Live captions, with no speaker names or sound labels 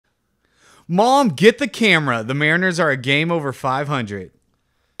Mom, get the camera. The Mariners are a game over 500.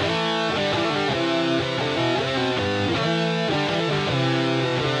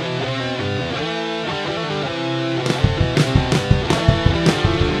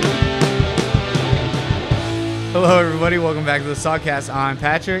 Hello, everybody. Welcome back to the Sogcast. I'm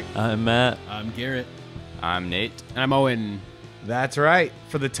Patrick. I'm Matt. I'm Garrett. I'm Nate. And I'm Owen. That's right.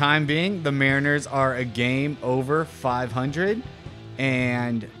 For the time being, the Mariners are a game over 500,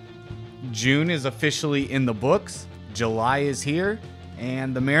 and June is officially in the books. July is here,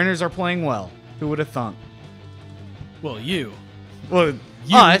 and the Mariners are playing well. Who would have thunk? Well, you. Well,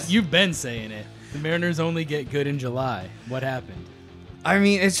 us. You've been saying it. The Mariners only get good in July. What happened? I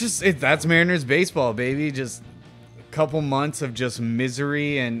mean, that's Mariners baseball, baby. Just a couple months of just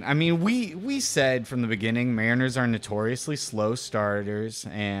misery. And I mean, we said from the beginning, Mariners are notoriously slow starters,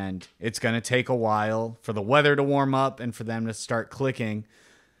 and it's going to take a while for the weather to warm up and for them to start clicking.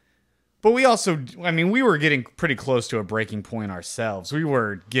 But we also, I mean, we were getting pretty close to a breaking point ourselves. We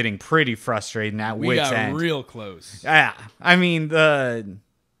were getting pretty frustrated at wit's end. We got real close. Yeah. I mean, the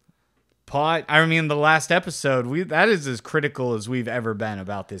last episode, that is as critical as we've ever been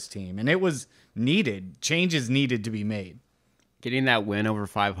about this team. And it was needed. Changes needed to be made. Getting that win over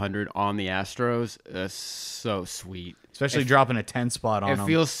 500 on the Astros is so sweet. Especially dropping a 10 spot on them. It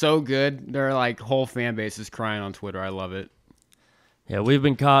feels so good. Their whole fan base is crying on Twitter. I love it. Yeah, we've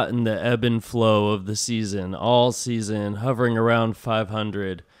been caught in the ebb and flow of the season, all season, hovering around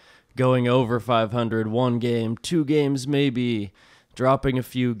 500, going over 500, one game, two games maybe, dropping a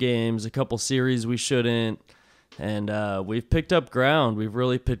few games, a couple series we shouldn't, and we've picked up ground. We've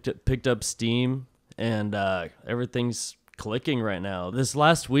really picked up steam, and everything's clicking right now. This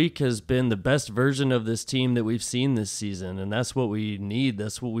last week has been the best version of this team that we've seen this season, and that's what we need.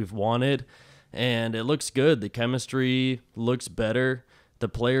 That's what we've wanted. And it looks good. The chemistry looks better. The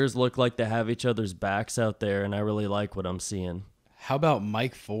players look like they have each other's backs out there, and I really like what I'm seeing. How about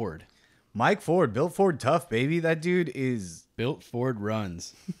Mike Ford? Mike Ford, Bill Ford tough, baby. That dude is... Built Ford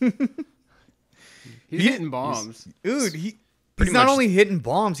runs. He's hitting bombs. He's not only hitting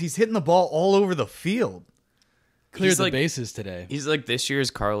bombs, he's hitting the ball all over the field. Cleared the bases today. He's like this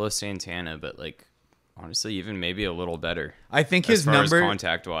year's Carlos Santana, but honestly, even maybe a little better. I think his number,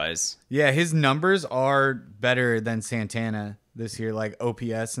 contact wise, yeah, his numbers are better than Santana this year, like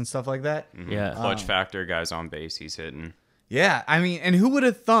OPS and stuff like that. Mm-hmm. Yeah, clutch factor, guys on base, he's hitting. Yeah, I mean, and who would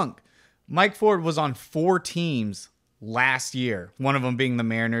have thunk? Mike Ford was on 4 teams last year, one of them being the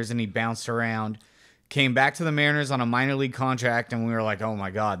Mariners, and he bounced around, came back to the Mariners on a minor league contract, and we were like, oh my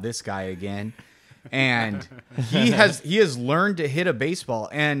God, this guy again. And he has learned to hit a baseball.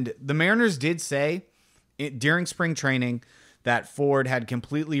 And the Mariners did say during spring training that Ford had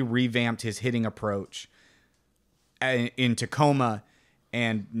completely revamped his hitting approach in Tacoma,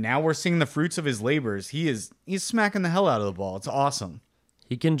 and now we're seeing the fruits of his labors. He's smacking the hell out of the ball. It's awesome.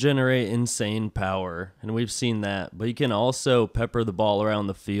 he can generate insane power, and we've seen that, but he can also pepper the ball around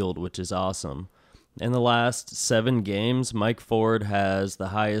the field, which is awesome. In the last 7 games, Mike Ford has the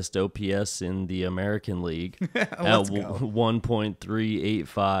highest OPS in the American League at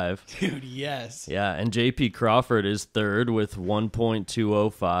 1.385. Dude, yes. Yeah, and J.P. Crawford is third with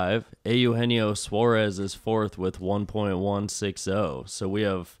 1.205. Eugenio Suarez is fourth with 1.160. So we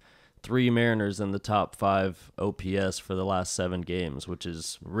have 3 Mariners in the top 5 OPS for the last 7 games, which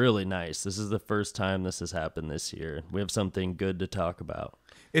is really nice. This is the first time this has happened this year. We have something good to talk about.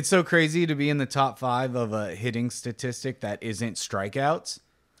 It's so crazy to be in the top 5 of a hitting statistic that isn't strikeouts.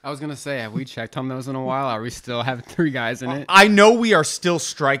 I was going to say, have we checked on those in a while? Are we still having 3 guys in it? I know we are still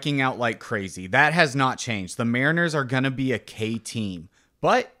striking out like crazy. That has not changed. The Mariners are going to be a K team,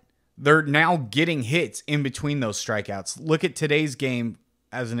 but they're now getting hits in between those strikeouts. Look at today's game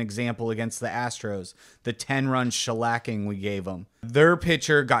as an example against the Astros, the 10-run shellacking we gave them. Their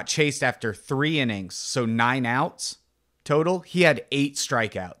pitcher got chased after 3 innings, so 9 outs. Total, he had 8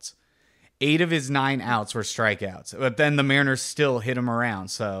 strikeouts. 8 of his 9 outs were strikeouts. But then the Mariners still hit him around.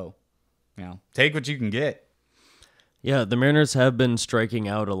 So, take what you can get. Yeah, the Mariners have been striking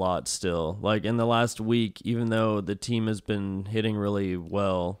out a lot still. Like in the last week, even though the team has been hitting really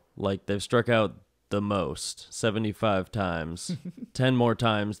well, like they've struck out the most, 75 times, 10 more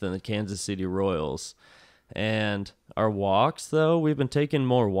times than the Kansas City Royals. And our walks, though, we've been taking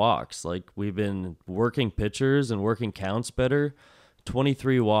more walks. Like, we've been working pitchers and working counts better.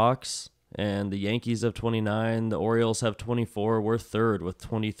 23 walks, and the Yankees have 29. The Orioles have 24. We're third with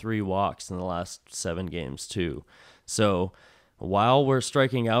 23 walks in the last 7 games, too. So, while we're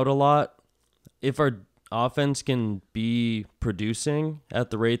striking out a lot, if our offense can be producing at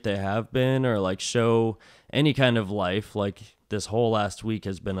the rate they have been, or, like, show any kind of life, like this whole last week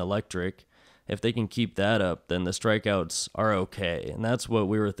has been electric, if they can keep that up, then the strikeouts are okay. And that's what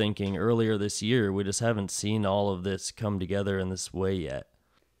we were thinking earlier this year. We just haven't seen all of this come together in this way yet.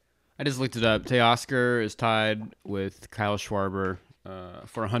 I just looked it up. Teoscar is tied with Kyle Schwarber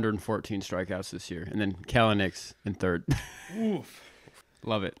for 114 strikeouts this year. And then Kalanick's in third. Oof.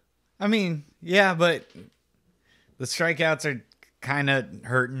 Love it. I mean, yeah, but the strikeouts are kind of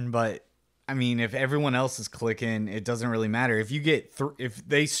hurting, but I mean, if everyone else is clicking, it doesn't really matter. If you get if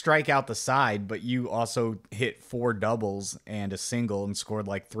they strike out the side, but you also hit 4 doubles and a single and scored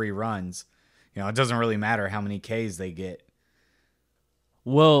like 3 runs, it doesn't really matter how many Ks they get.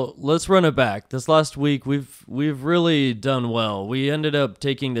 Well, let's run it back. This last week, we've really done well. We ended up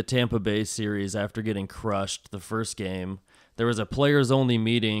taking the Tampa Bay series after getting crushed the first game. There was a players-only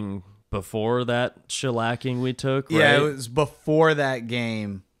meeting before that shellacking we took, right? Yeah, it was before that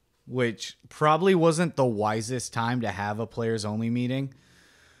game, which probably wasn't the wisest time to have a players-only meeting.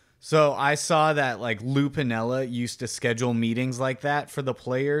 So I saw that like Lou Piniella used to schedule meetings like that for the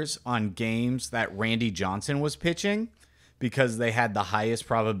players on games that Randy Johnson was pitching, because they had the highest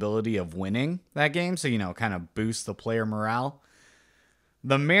probability of winning that game. So, kind of boost the player morale.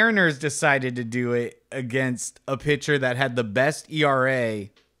 The Mariners decided to do it against a pitcher that had the best ERA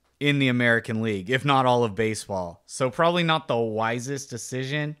in the American League, if not all of baseball. So probably not the wisest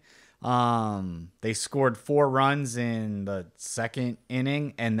decision. They scored 4 runs in the second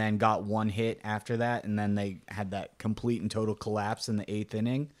inning and then got 1 hit after that. And then they had that complete and total collapse in the 8th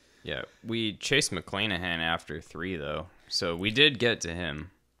inning. Yeah, we chased McClanahan after 3, though. So we did get to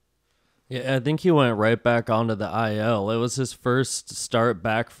him. Yeah, I think he went right back onto the IL. It was his first start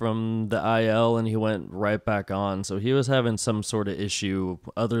back from the IL, and he went right back on. So he was having some sort of issue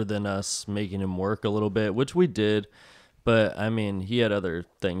other than us making him work a little bit, which we did. But, I mean, he had other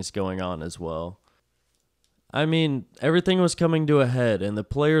things going on as well. I mean, everything was coming to a head, and the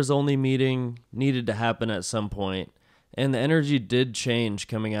players-only meeting needed to happen at some point. And the energy did change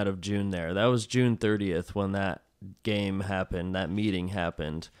coming out of June there. That was June 30th when that game happened, that meeting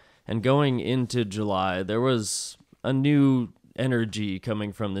happened. And going into July, there was a new energy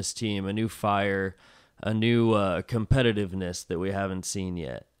coming from this team, a new fire, a new competitiveness that we haven't seen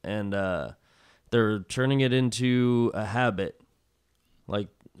yet. And they're turning it into a habit. Like,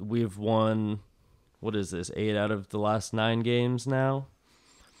 we've won, 8 out of the last 9 games now?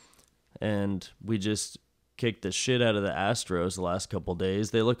 And we just kicked the shit out of the Astros the last couple days.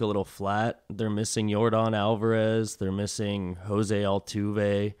 They look a little flat. They're missing Yordan Alvarez. They're missing Jose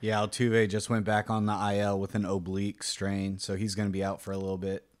Altuve. Yeah, Altuve just went back on the IL with an oblique strain, so he's going to be out for a little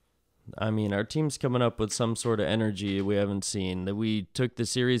bit. I mean, our team's coming up with some sort of energy we haven't seen. That we took the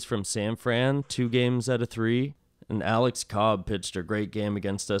series from San Fran 2 games out of 3, and Alex Cobb pitched a great game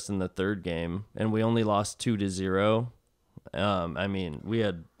against us in the 3rd game, and we only lost 2-0. I mean, we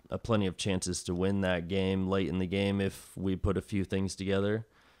had plenty of chances to win that game late in the game if we put a few things together.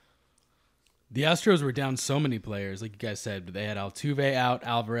 The Astros were down so many players, like you guys said. They had Altuve out,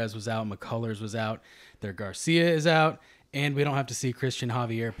 Alvarez was out, McCullers was out, their Garcia is out, and we don't have to see Christian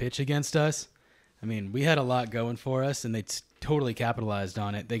Javier pitch against us. I mean, we had a lot going for us, and they totally capitalized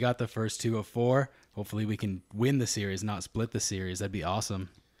on it. They got the first 2 of 4. Hopefully we can win the series, not split the series. That'd be awesome.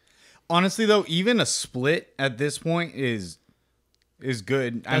 Honestly, though, even a split at this point is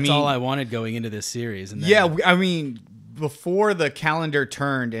good. That's all I wanted going into this series. And then, yeah, I mean, before the calendar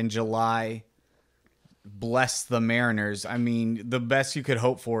turned in July, bless the Mariners. I mean, the best you could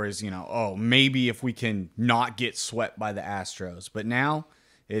hope for is, maybe if we can not get swept by the Astros. But now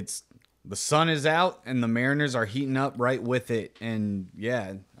it's the sun is out and the Mariners are heating up right with it. And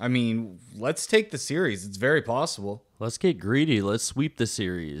yeah, I mean, let's take the series. It's very possible. Let's get greedy. Let's sweep the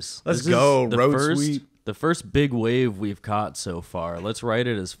series. Let's go. Road sweep. The first big wave we've caught so far. Let's ride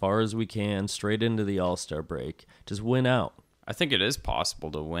it as far as we can, straight into the All-Star break. Just win out. I think it is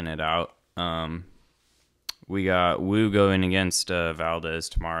possible to win it out. We got Wu going against Valdez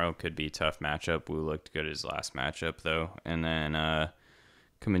tomorrow. Could be a tough matchup. Wu looked good his last matchup, though. And then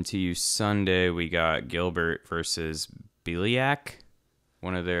coming to you Sunday, we got Gilbert versus Biliak,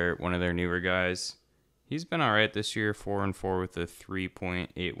 one of their newer guys. He's been all right this year, 4-4 with a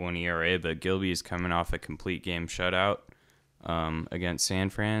 3.81 ERA, but Gilby is coming off a complete game shutout against San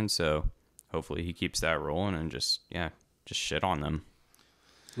Fran, so hopefully he keeps that rolling and just shit on them.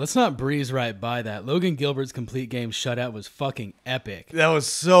 Let's not breeze right by that. Logan Gilbert's complete game shutout was fucking epic. That was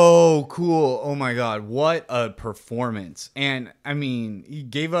so cool. Oh my God, what a performance. And I mean, he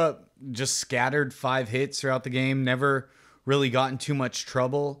gave up just scattered 5 hits throughout the game, never really got in too much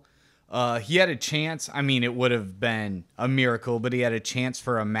trouble. He had a chance. I mean, it would have been a miracle, but he had a chance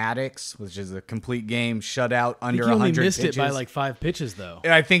for a Maddox, which is a complete game shutout under 100 he only missed pitches. it by like 5 pitches, though.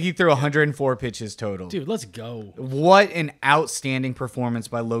 I think he threw 104 pitches total. Dude, let's go. What an outstanding performance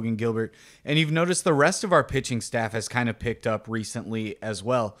by Logan Gilbert. And you've noticed the rest of our pitching staff has kind of picked up recently as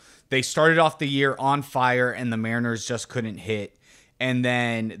well. They started off the year on fire, and the Mariners just couldn't hit. And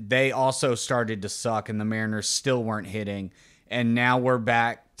then they also started to suck, and the Mariners still weren't hitting. And now we're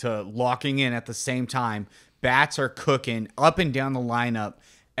back to locking in at the same time. Bats are cooking up and down the lineup.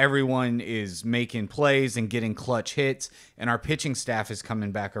 Everyone is making plays and getting clutch hits, and our pitching staff is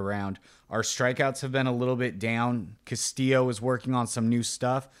coming back around. Our strikeouts have been a little bit down. Castillo is working on some new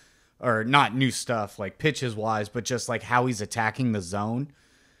stuff, or not new stuff like pitches wise, but just like how he's attacking the zone.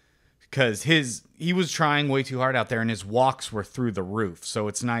 Because he was trying way too hard out there, and his walks were through the roof. So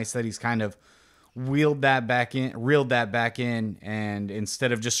it's nice that he's kind of reeled that back in, and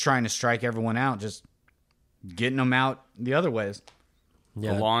instead of just trying to strike everyone out, just getting them out the other ways.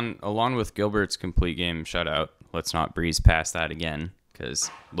 Yeah. Along with Gilbert's complete game shutout, let's not breeze past that again,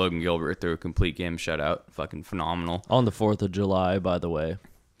 because Logan Gilbert threw a complete game shutout. Fucking phenomenal. On the 4th of July, by the way.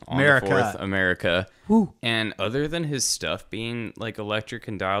 On America. the 4th, America. Woo. And other than his stuff being like electric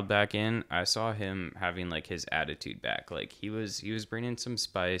and dialed back in, I saw him having like his attitude back. Like he was bringing some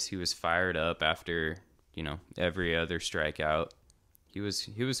spice. He was fired up after, every other strikeout. He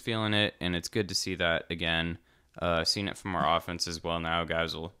was feeling it, and it's good to see that again. Seen it from our offense as well. Now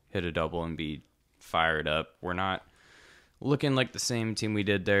guys will hit a double and be fired up. We're not looking like the same team we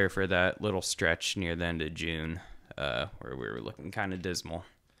did there for that little stretch near the end of June, where we were looking kind of dismal.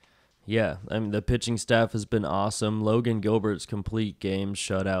 Yeah, I mean, the pitching staff has been awesome. Logan Gilbert's complete game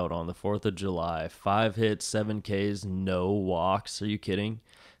shutout on the 4th of July. 5 hits, 7 Ks, no walks. Are you kidding?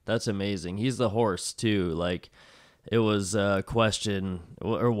 That's amazing. He's the horse, too. Like, it was a question,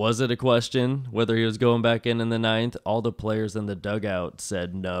 or was it a question, whether he was going back in the 9th? All the players in the dugout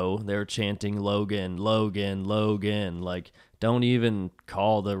said no. They were chanting Logan, Logan, Logan. Like, don't even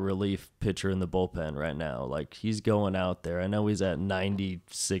call the relief pitcher in the bullpen right now. Like, he's going out there. I know he's at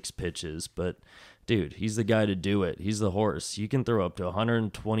 96 pitches, but, dude, he's the guy to do it. He's the horse. You can throw up to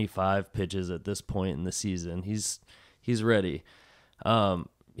 125 pitches at this point in the season. He's ready.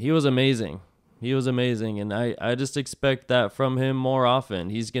 He was amazing. He was amazing, and I just expect that from him more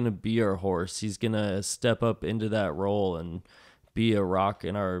often. He's going to be our horse. He's going to step up into that role and be a rock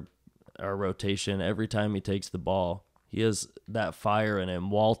in our rotation every time he takes the ball. He has that fire in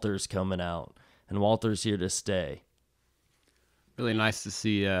him. Walter's coming out, and Walter's here to stay. Really nice to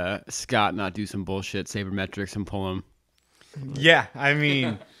see Scott not do some bullshit sabermetrics and pull him. Yeah, I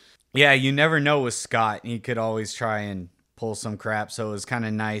mean, yeah, you never know with Scott. He could always try and pull some crap, so it was kind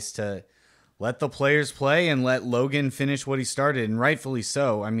of nice to let the players play and let Logan finish what he started, and rightfully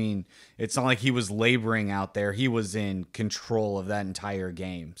so. I mean, it's not like he was laboring out there. He was in control of that entire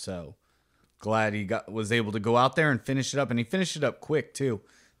game, so glad he was able to go out there and finish it up, and he finished it up quick, too.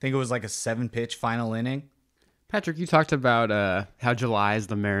 I think it was like a 7-pitch final inning. Patrick, you talked about how July is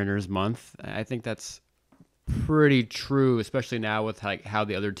the Mariners month. I think that's pretty true, especially now with like how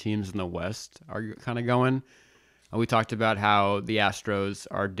the other teams in the West are kind of going. We talked about how the Astros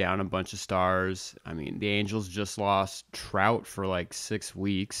are down a bunch of stars. I mean, the Angels just lost Trout for like 6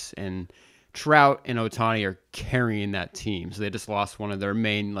 weeks, and Trout and Ohtani are carrying that team. So they just lost one of their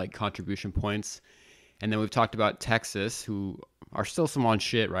main like contribution points. And then we've talked about Texas, who are still some on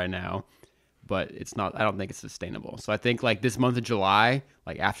shit right now, but it's not. I don't think it's sustainable. So I think like this month of July,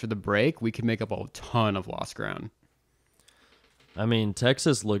 like after the break, we can make up a ton of lost ground. I mean,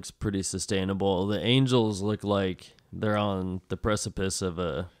 Texas looks pretty sustainable. The Angels look like they're on the precipice of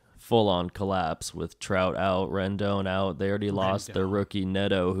a full-on collapse with Trout out, Rendon out. They already lost their rookie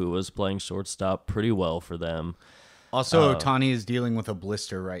Neto, who was playing shortstop pretty well for them. Also, Ohtani is dealing with a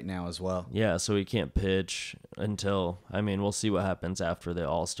blister right now as well. Yeah, so he can't pitch until, we'll see what happens after the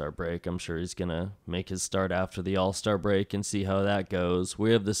All-Star break. I'm sure he's going to make his start after the All-Star break and see how that goes.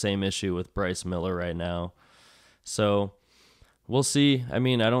 We have the same issue with Bryce Miller right now. So we'll see. I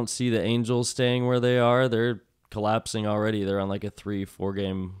don't see the Angels staying where they are. They're collapsing already. They're on like a 3-4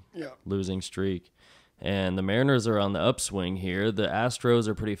 game losing streak. And the Mariners are on the upswing here. The Astros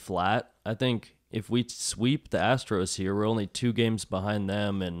are pretty flat. I think if we sweep the Astros here, we're only 2 games behind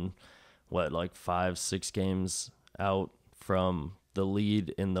them and 5-6 games out from the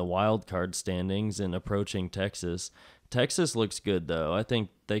lead in the wild card standings and approaching Texas. Texas looks good though. I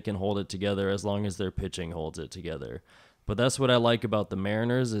think they can hold it together as long as their pitching holds it together. But that's what I like about the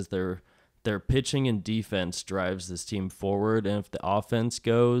Mariners is their pitching and defense drives this team forward, and if the offense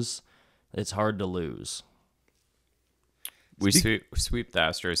goes, it's hard to lose. We sweep the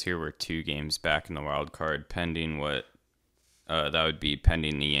Astros here. We're 2 games back in the wild card, pending what that would be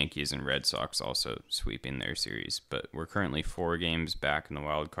pending the Yankees and Red Sox also sweeping their series. But we're currently 4 games back in the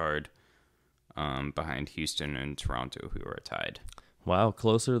wild card, behind Houston and Toronto, who are tied. Wow,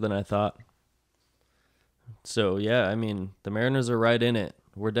 closer than I thought. So, yeah, I mean, the Mariners are right in it.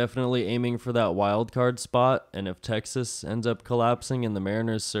 We're definitely aiming for that wild card spot, and if Texas ends up collapsing and the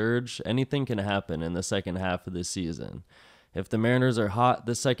Mariners surge, anything can happen in the second half of the season. If the Mariners are hot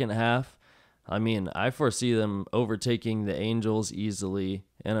the second half, I mean, I foresee them overtaking the Angels easily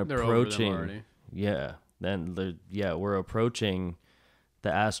and They're over them approaching. already. Yeah, we're approaching the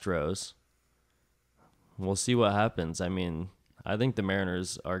Astros. We'll see what happens. I mean, I think the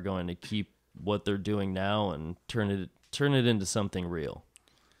Mariners are going to keep what they're doing now and turn it into something real.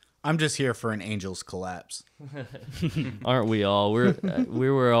 I'm just here for an Angels collapse. Aren't we all? We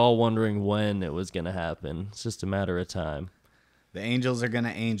were all wondering when it was going to happen. It's just a matter of time. The Angels are going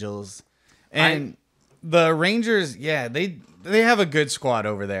to Angels. And the Rangers, yeah, they have a good squad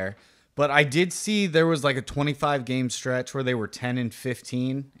over there. But I did see there was like a 25-game stretch where they were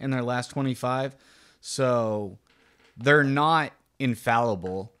 10-15 in their last 25. So they're not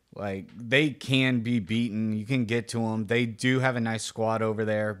infallible. Like, they can be beaten. You can get to them. They do have a nice squad over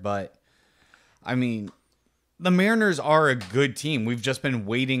there. But, I mean, the Mariners are a good team. We've just been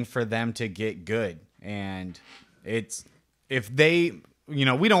waiting for them to get good. And it's, if they, we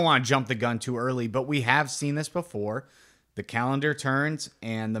don't want to jump the gun too early, but we have seen this before. The calendar turns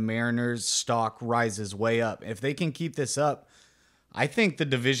and the Mariners' stock rises way up. If they can keep this up, I think the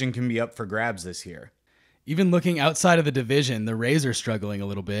division can be up for grabs this year. Even looking outside of the division, the Rays are struggling a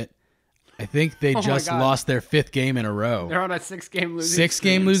little bit. I think they just lost their 5th game in a row. They're on a 6-game losing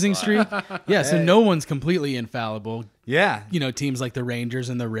Six-game losing streak? Yeah, so no one's completely infallible. Yeah. Teams like the Rangers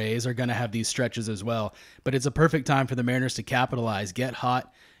and the Rays are going to have these stretches as well. But it's a perfect time for the Mariners to capitalize, get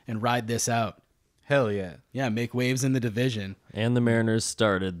hot, and ride this out. Hell yeah. Yeah, make waves in the division. And the Mariners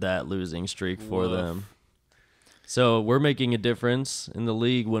started that losing streak for them. So we're making a difference in the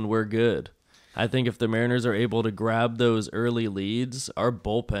league when we're good. I think if the Mariners are able to grab those early leads, our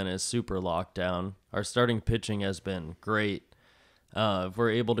bullpen is super locked down. Our starting pitching has been great. If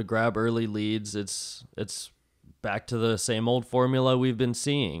we're able to grab early leads, it's back to the same old formula we've been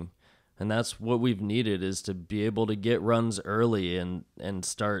seeing. And that's what we've needed, is to be able to get runs early and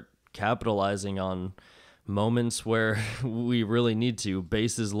start capitalizing on moments where we really need to.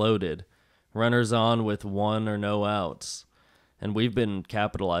 Bases loaded, runners on with 1 or no outs. And we've been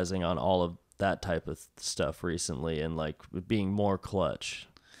capitalizing on all of that type of stuff recently and like being more clutch.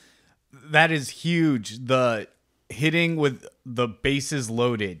 That is huge. The hitting with the bases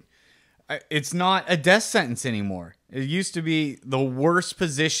loaded. It's not a death sentence anymore. It used to be the worst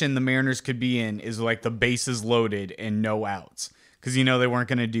position the Mariners could be in is like the bases loaded and no outs, because they weren't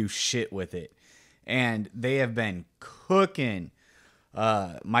going to do shit with it. And they have been cooking.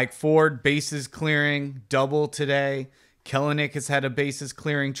 Mike Ford, bases clearing, double today. Kelenic has had a bases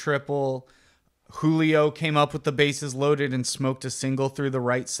clearing triple. Julio came up with the bases loaded and smoked a single through the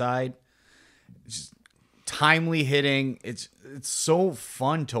right side. Just timely hitting. It's so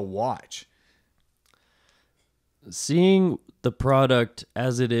fun to watch. Seeing the product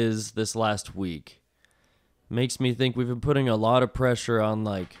as it is this last week makes me think we've been putting a lot of pressure on,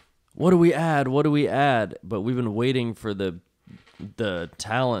 like, what do we add? What do we add? But we've been waiting for the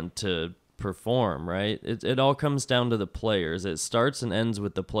talent to perform, right? It all comes down to the players. It starts and ends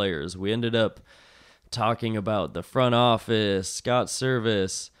with the players. We ended up talking about the front office, Scott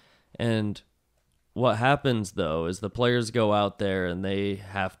Service, and what happens though is the players go out there and they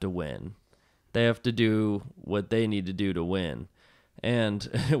have to win. They have to do what they need to do to win. And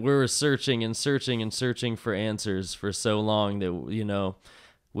we were searching and searching and searching for answers for so long that,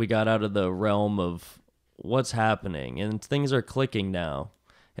 we got out of the realm of what's happening, and things are clicking now.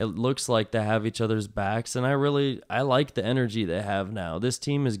 It looks like they have each other's backs, and I like the energy they have now. This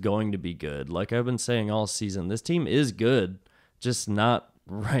team is going to be good. Like I've been saying all season, this team is good, just not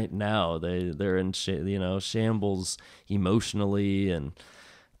right now. They're in shambles emotionally, and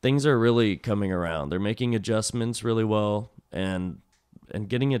things are really coming around. They're making adjustments really well and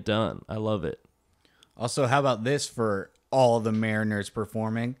getting it done. I love it. Also, how about this for all the Mariners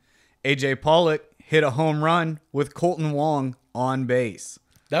performing? AJ Pollock hit a home run with Colton Wong on base.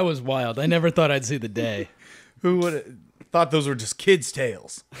 That was wild. I never thought I'd see the day. Who would have thought those were just kids'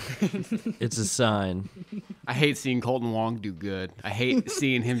 tales? It's a sign. I hate seeing Colton Wong do good. I hate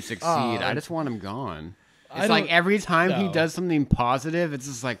seeing him succeed. I just want him gone. It's like every time he does something positive, it's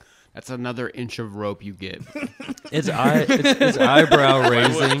just like, that's another inch of rope you get. It's eyebrow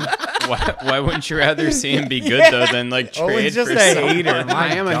raising Why wouldn't you rather see him be good though than like trade Owen's just for a someone? hater. My I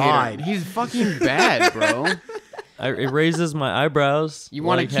am a God. hater. He's fucking bad, bro. It raises my eyebrows. You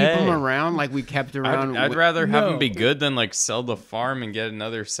want to like, keep hey. him around like we kept around? I'd rather have No. him be good than like sell the farm and get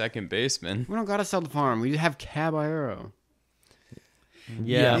another second baseman. We don't gotta sell the farm. We have Caballero.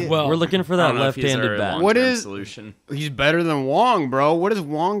 Yeah, well, we're looking for I that don't know if he's our left-handed bat. long-term What is- solution? He's better than Wong, bro. What has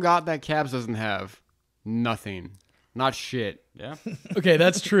Wong got that Cabs doesn't have? Nothing. Not shit. Yeah. Okay,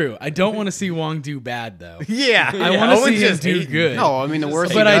 that's true. I don't want to see Wong do bad though. Yeah. I want to Owen's see him just do hating. good. No, I mean the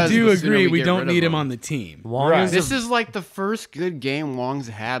worst. but he I does, do the sooner agree we get don't rid of need him him. on the team. Wong Right. is This a- is like the first good game Wong's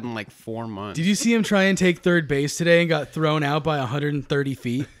had in like 4 months. Did you see him try and take third base today and got thrown out by 130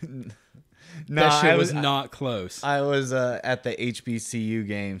 feet? No, That shit I was not close. I was at the HBCU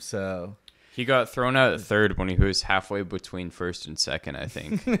game, so He got thrown out at third when he was halfway between first and second, I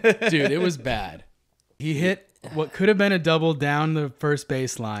think. Dude, it was bad. He hit what could have been a double down the first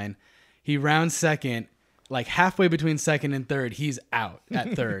baseline. He rounds second, like halfway between second and third. He's out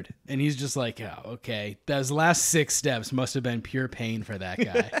at third. And he's just like, oh, okay. Those last 6 steps must have been pure pain for that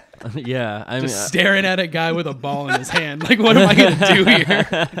guy. yeah. I mean, Just staring at a guy with a ball in his hand. Like, what am I going to do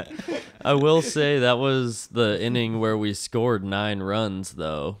here? I will say that was the inning where we scored 9 runs,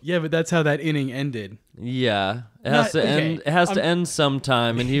 though. Yeah, but that's how that inning ended. Yeah, it has to end. It has to end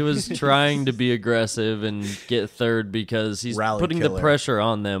sometime, and he was trying to be aggressive and get third because he's Rally putting killer. the pressure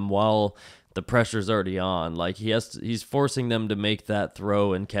on them while the pressure's already on. Like he's forcing them to make that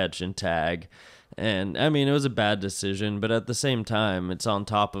throw and catch and tag. And I mean, it was a bad decision, but at the same time, it's on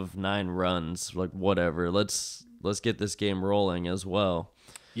top of 9 runs. Like whatever, let's get this game rolling as well.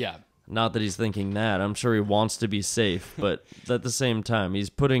 Yeah. Not that he's thinking that. I'm sure he wants to be safe, but at the same time, he's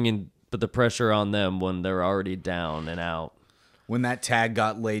putting the pressure on them when they're already down and out. when that tag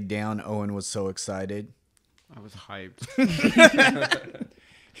got laid down, Owen was so excited. I was hyped.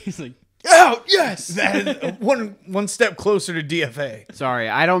 He's like, Out, yes. That is one step closer to DFA. Sorry,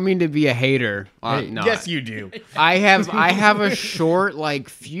 I don't mean to be a hater. No, Yes, you do. I have a short like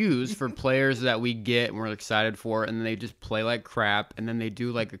fuse for players that we get and we're excited for, and then they just play like crap, and then they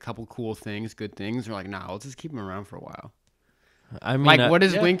do like a couple cool things, good things. We're like, nah, let's just keep them around for a while. I mean, Like, what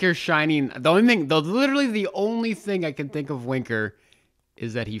is yeah. Winker shining? Literally the only thing I can think of Winker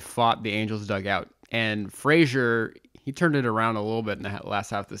is that he fought the Angels dugout, and Frazier, he turned it around a little bit in the last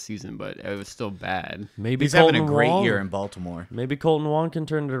half of the season, but it was still bad. maybe He's Colton having a great Wong- year in Baltimore. Maybe Colton Wong can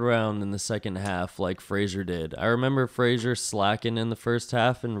turn it around in the second half like Frazier did. I remember Frazier slacking in the first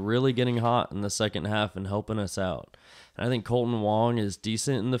half and really getting hot in the second half and helping us out. And I think Colton Wong is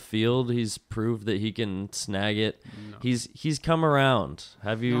decent in the field. He's proved that he can snag it. No. He's come around.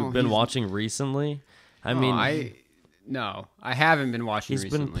 Have you No, been he's- watching recently? I mean, I haven't been watching he's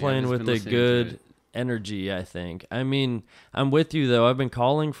recently. been playing I've just with been a listening to good it. energy, I think. I mean, I'm with you, though. I've been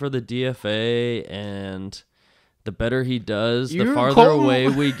calling for the DFA, and the better he does, the You're farther Colton- away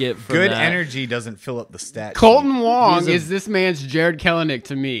we get from Good that. energy doesn't fill up the stat. Colton sheet. Wong He's a- is this man's Jared Kelenic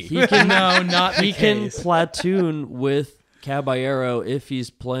to me. He can no, not the he can case. platoon with Caballero if he's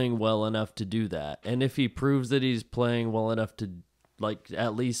playing well enough to do that. And if he proves that he's playing well enough to like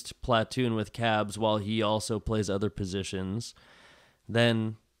at least platoon with Cabs while he also plays other positions,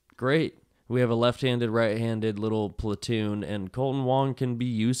 then great. We have a left-handed, right-handed little platoon, and Colton Wong can be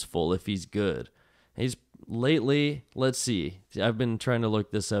useful if he's good. He's lately, let's see. I've been trying to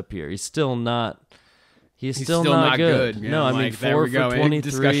look this up here. He's still not not good. Yeah, No, I mean, there 4 we go. for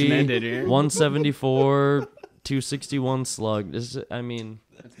Discussion 23, ended here. 174, 261 slug. I mean,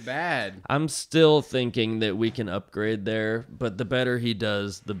 That's bad. I'm still thinking that we can upgrade there, but the better he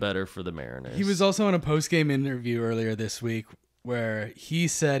does, the better for the Mariners. He was also in a post-game interview earlier this week where he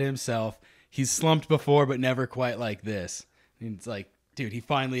said himself, he's slumped before, but never quite like this. And it's like, dude, he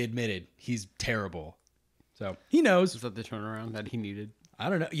finally admitted he's terrible. So he knows. Was that the turnaround that he needed? I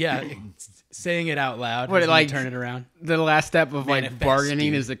don't know. Yeah, saying it out loud. What, is like- turn it around? The last step of like Manifest,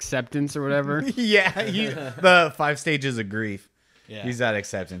 bargaining dude. is acceptance or whatever. Yeah, the 5 stages of grief. Yeah. He's at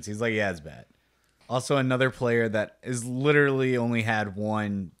acceptance. He's like, yeah, it's bad. Also, another player that is literally only had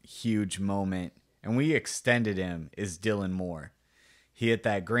one huge moment, and we extended him, is Dylan Moore. He hit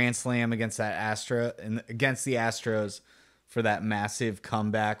that grand slam against the Astros for that massive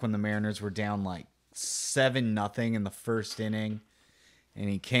comeback when the Mariners were down like 7-0 in the first inning, and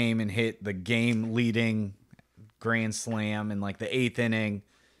he came and hit the game-leading grand slam in like the 8th inning.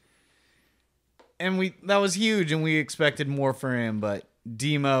 And that was huge, and we expected more for him, but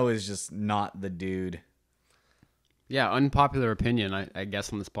Demo is just not the dude. Yeah, unpopular opinion, I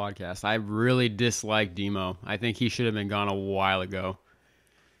guess, on this podcast. I really dislike Demo. I think he should have been gone a while ago.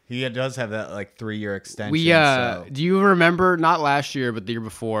 He does have that like 3-year extension. Do you remember, not last year, but the year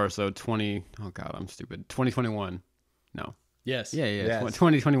before, so 2021. No. Yes. Yeah, Yes.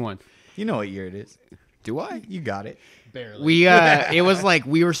 2021. You know what year it is. Do I? You got it. Barely. It was like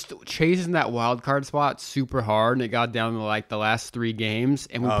we were chasing that wild card spot super hard, and it got down to like the last 3 games,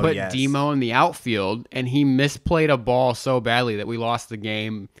 and we put yes. Demo in the outfield, and he misplayed a ball so badly that we lost the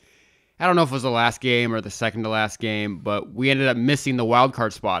game. I don't know if it was the last game or the second to last game, but we ended up missing the wild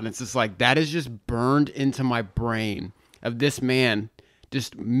card spot, and it's just like that is just burned into my brain of this man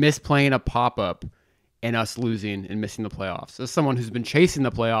just misplaying a pop-up and us losing and missing the playoffs. As someone who's been chasing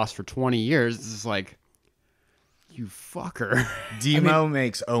the playoffs for 20 years, this is like, you fucker. Demo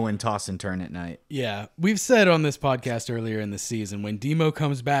makes Owen toss and turn at night. Yeah. We've said on this podcast earlier in the season, when Demo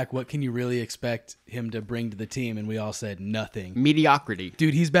comes back, what can you really expect him to bring to the team? And we all said nothing. Mediocrity.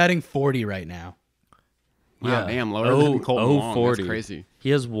 Dude, he's batting 40 right now. Wow, damn, lower than Colton Wong. 40. That's crazy.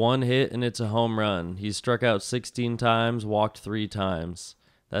 He has 1 hit and it's a home run. He's struck out 16 times, walked 3 times.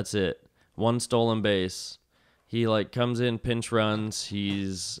 That's it. 1 stolen base. He comes in, pinch runs.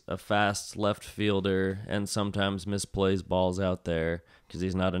 He's a fast left fielder and sometimes misplays balls out there because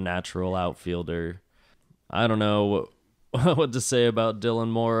he's not a natural outfielder. I don't know what to say about Dylan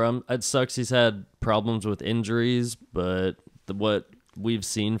Moore. It sucks he's had problems with injuries, but what we've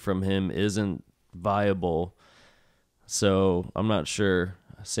seen from him isn't viable. So I'm not sure.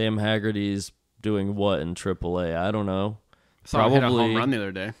 Sam Haggerty's doing what in AAA? I don't know. Saw him hit a home run the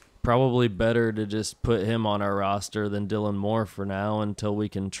other day. Probably better to just put him on our roster than Dylan Moore for now until we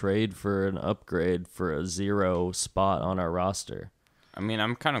can trade for an upgrade for a 0 spot on our roster. I mean,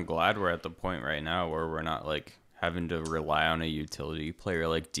 I'm kind of glad we're at the point right now where we're not having to rely on a utility player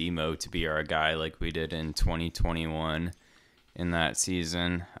like Demo to be our guy like we did in 2021 in that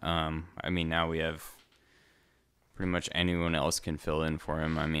season. I mean, now we have pretty much anyone else can fill in for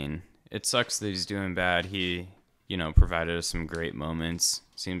him. I mean, it sucks that he's doing bad. He provided us some great moments.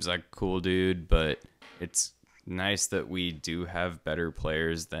 Seems like a cool dude, but it's nice that we do have better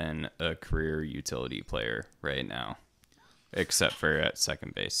players than a career utility player right now, except for at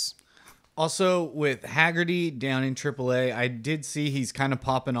second base. Also, with Haggerty down in AAA, I did see he's kind of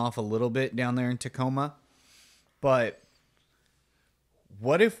popping off a little bit down there in Tacoma. But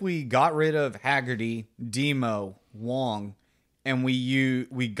what if we got rid of Haggerty, Demo, Wong, and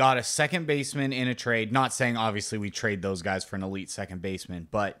we got a second baseman in a trade? Not saying obviously we trade those guys for an elite second baseman,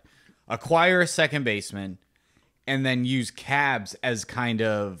 but acquire a second baseman and then use Cabs as kind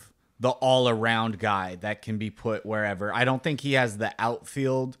of the all-around guy that can be put wherever. I don't think he has the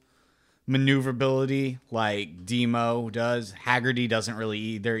outfield maneuverability like Demo does. Haggerty doesn't really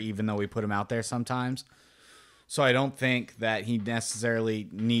either, even though we put him out there sometimes. So I don't think that he necessarily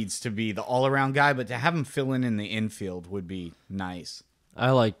needs to be the all-around guy, but to have him fill in the infield would be nice.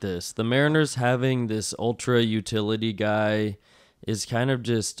 I like this. The Mariners having this ultra utility guy is kind of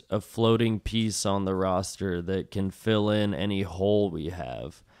just a floating piece on the roster that can fill in any hole we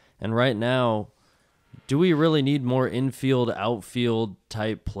have. And right now, do we really need more infield, outfield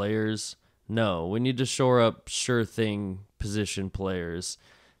type players? No, we need to shore up sure thing position players.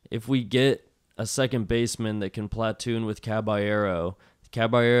 If we get a second baseman that can platoon with Caballero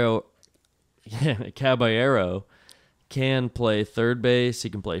can play third base, he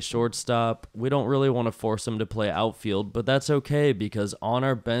can play shortstop. We don't really want to force him to play outfield, but that's okay because on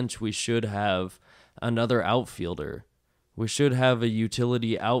our bench we should have another outfielder. We should have a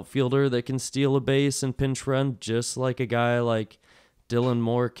utility outfielder that can steal a base and pinch run just like a guy like Dylan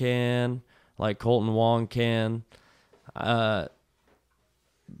Moore can, like Colton Wong can.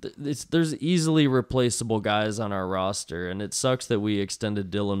 There's easily replaceable guys on our roster, and it sucks that we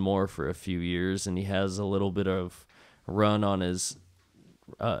extended Dylan Moore for a few years and he has a little bit of run on his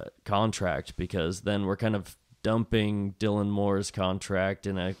contract, because then we're kind of dumping Dylan Moore's contract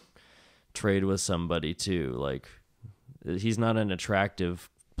in a trade with somebody too. Like, he's not an attractive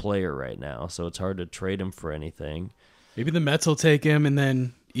player right now, so it's hard to trade him for anything. Maybe the Mets will take him and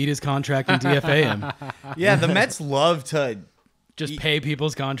then eat his contract and DFA him. Yeah, the Mets love to Just pay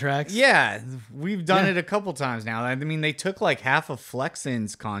people's contracts. Yeah, we've done it a couple times now. I mean, they took like half of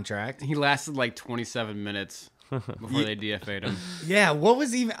Flexen's contract. He lasted like 27 minutes before they DFA'd him. Yeah, what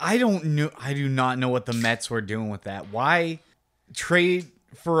was even... I do not know what the Mets were doing with that. Why trade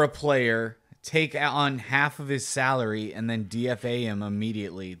for a player, take on half of his salary, and then DFA him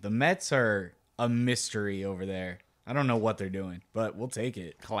immediately? The Mets are a mystery over there. I don't know what they're doing, but we'll take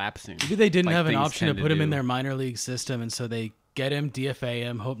it. Collapsing. Maybe they didn't Like have an things option to tend put him in do. their minor league system, and so they get him, DFA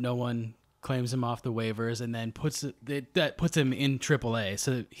him, hope no one claims him off the waivers, and then puts him in AAA,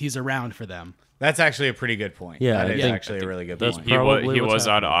 so he's around for them. That's actually a pretty good point. Yeah, that I is think actually a really good that's point. probably He what's was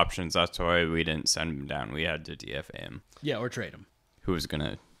out of happening. options. That's why we didn't send him down. We had to DFA him. Yeah, or trade him. Who was going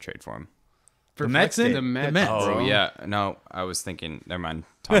to trade for him? For The Mets Flexen? did. The Mets. Mets. Oh, bro. yeah. No, I was thinking, never mind.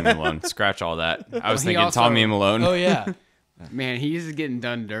 Tommy Malone. Scratch all that. I was He thinking also- Tommy Malone. Oh, yeah. Man, he's getting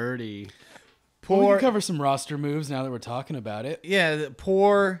done dirty. Well, we Poor, can cover some roster moves now that we're talking about it. yeah,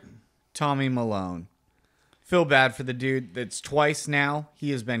 poor Tommy Malone. Feel bad for the dude. That's twice now he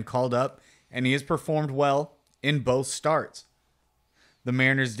has been called up, and he has performed well in both starts. The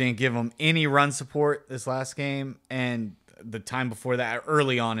Mariners didn't give him any run support this last game, and the time before that,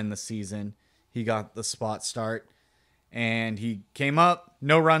 early on in the season, he got the spot start, and he came up,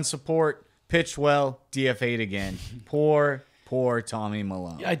 no run support, pitched well, DFA'd again. Poor Tommy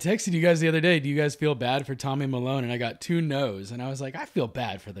Malone. I texted you guys the other day. Do you guys feel bad for Tommy Malone? And I got 2 no's, and I was like, I feel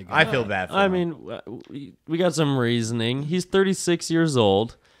bad for the guy. I feel bad for I him. mean, we got some reasoning. He's 36 years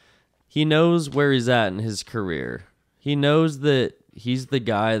old. He knows where he's at in his career. He knows that he's the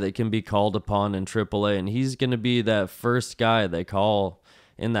guy that can be called upon in AAA, and he's going to be that first guy they call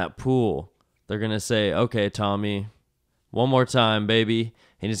in that pool. They're going to say, okay, Tommy, one more time, baby.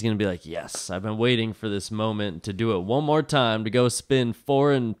 And he's going to be like, yes, I've been waiting for this moment to do it one more time, to go spin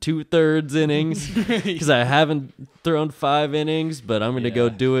 4 2/3 innings because I haven't thrown 5 innings, but I'm going to go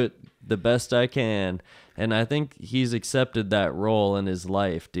do it the best I can. And I think he's accepted that role in his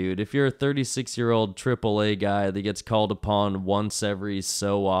life, dude. If you're a 36-year-old AAA guy that gets called upon once every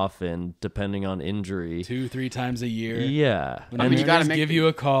so often, depending on injury, 2-3 times a year. yeah. When I mean, the you gotta Mariners make give the- you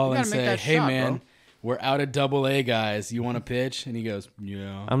a call you and gotta make say, that hey, shot, man, bro. we're out of AA guys. You want to pitch? And he goes,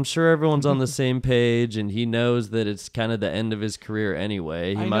 yeah. I'm sure everyone's on the same page, and he knows that it's kind of the end of his career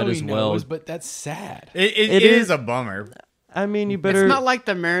anyway. He I might know as he well. knows, but that's sad. It is a bummer. I mean, you better. It's not like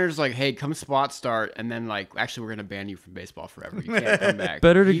the Mariners like, hey, come spot start, and then like, actually, we're gonna ban you from baseball forever. You can't come back.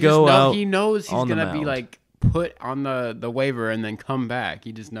 Better to He go just out He knows he's on the gonna be mound. like put on the waiver and then come back.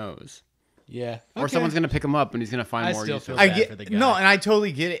 He just knows. Yeah. Or Okay. someone's gonna pick him up and he's gonna find I more still use feel for bad it. for the guy. No, and I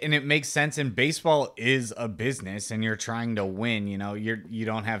totally get it, and it makes sense. And baseball is a business, and you're trying to win. You know, you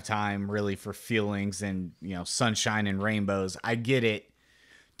don't have time really for feelings and sunshine and rainbows. I get it.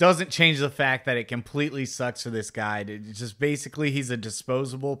 Doesn't change the fact that it completely sucks for this guy. It's just basically he's a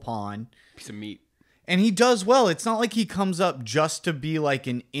disposable pawn, Piece of meat. and he does well. It's not like he comes up just to be like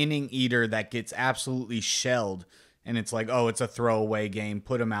an inning eater that gets absolutely shelled, and it's like, oh, it's a throwaway game.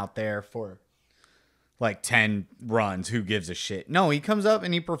 Put him out there for like 10 runs. Who gives a shit? No, he comes up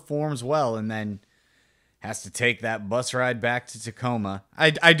and he performs well, and then has to take that bus ride back to Tacoma.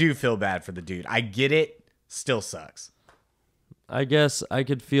 I do feel bad for the dude. I get it. Still sucks. I guess I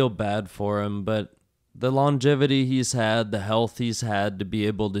could feel bad for him, but the longevity he's had, the health he's had to be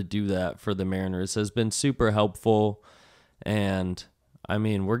able to do that for the Mariners has been super helpful. And I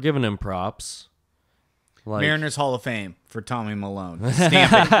mean, we're giving him props. Like, Mariners Hall of Fame for Tommy Malone.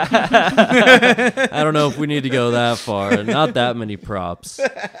 Stamp it. I don't know if we need to go that far. Not that many props.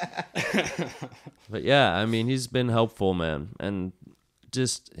 But yeah, I mean, he's been helpful, man. And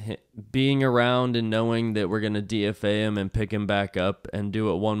just being around and knowing that we're going to DFA him and pick him back up and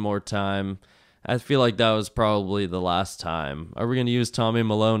do it one more time, I feel like that was probably the last time. Are we going to use Tommy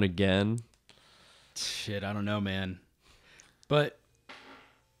Malone again? Shit, I don't know, man. But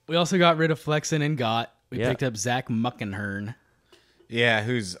we also got rid of Flexen and we picked up Zach Muckenhern. Yeah,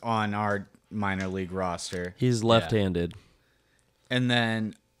 who's on our minor league roster. He's left-handed. And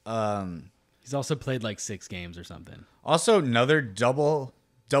then He's also played like 6 games or something. also another double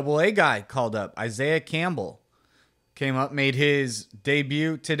A guy called up, Isaiah Campbell. Came up, made his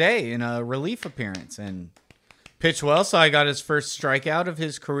debut today in a relief appearance and pitched well, so I got his first strikeout of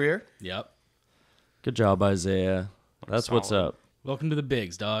his career. Yep. Good job, Isaiah. That's what's Solid. up. Welcome to the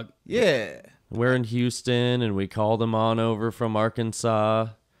bigs, dog. Yeah. We're in Houston, and we called him on over from Arkansas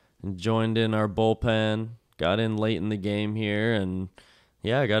and joined in our bullpen. Got in late in the game here, and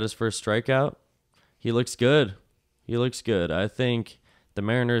yeah, got his first strikeout. He looks good. I think the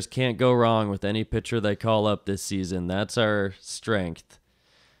Mariners can't go wrong with any pitcher they call up this season. That's our strength.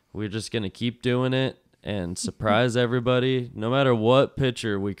 We're just going to keep doing it and surprise everybody. No matter what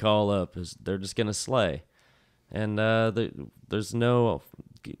pitcher we call up, they're just going to slay. And there's no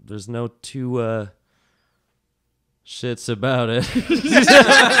two shits about it.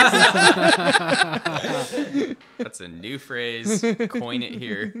 That's a new phrase. Coin it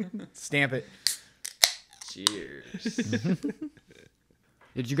here. Stamp it. Cheers.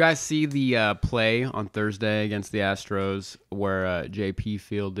 Did you guys see the play on Thursday against the Astros where JP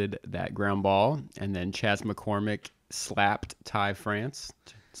fielded that ground ball and then Chas McCormick slapped Ty France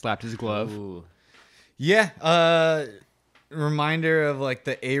Slapped his glove. Ooh. Yeah. Reminder of like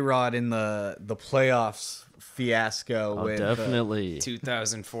the A-Rod in the playoffs fiasco. Oh, with, definitely.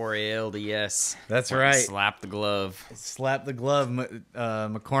 2004 ALDS. That's Went and right. Slap the glove. Slap the glove.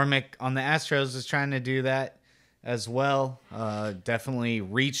 McCormick on the Astros was trying to do that as well. Definitely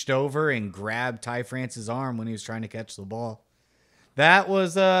reached over and grabbed Ty France's arm when he was trying to catch the ball. That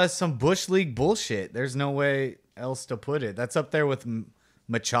was some Bush League bullshit. There's no way else to put it. That's up there with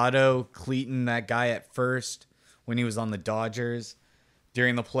Machado, Cleaton, that guy at first when he was on the Dodgers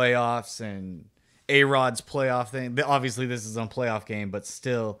during the playoffs, and A-Rod's playoff thing. Obviously, this is a playoff game, but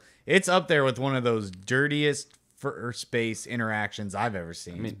still, it's up there with one of those dirtiest first base interactions I've ever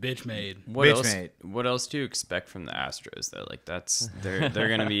seen. I mean, Bitch made. What else do you expect from the Astros though? Like they're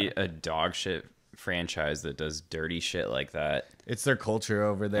gonna be a dog shit franchise that does dirty shit like that. It's their culture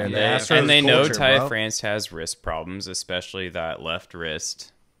over there. And The they, Astros and they know culture, Ty bro. France has wrist problems, especially that left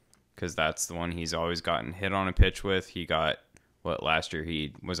wrist, because that's the one he's always gotten hit on a pitch with. He got last year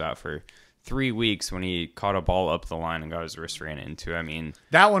he was out for 3 weeks when he caught a ball up the line and got his wrist ran into. I mean,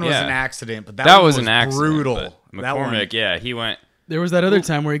 That one was yeah. an accident, but that one was an accident. brutal. But That one- McCormick, yeah, he went. There was that other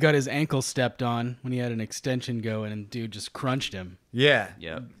time where he got his ankle stepped on when he had an extension going, and dude just crunched him. Yeah.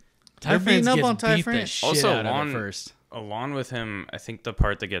 Yep. Ty beating France up gets on Ty beat the France. shit Also, out of it first. along with him, I think the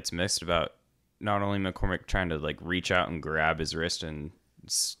part that gets missed about not only McCormick trying to like reach out and grab his wrist and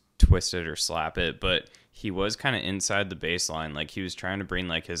twist it or slap it, but he was kind of inside the baseline. Like he was trying to bring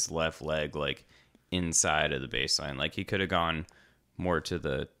like his left leg like inside of the baseline. Like he could have gone more to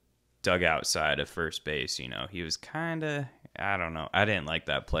the dugout side of first base. You know, he was kind of, I don't know. I didn't like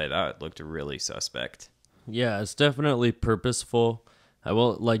that play. That looked really suspect. Yeah, it's definitely purposeful. I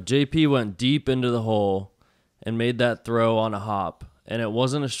will like JP went deep into the hole and made that throw on a hop. And it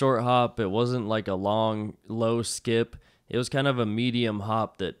wasn't a short hop. It wasn't like a long, low skip. It was kind of a medium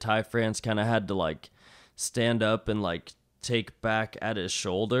hop that Ty France kind of had to like stand up and like take back at his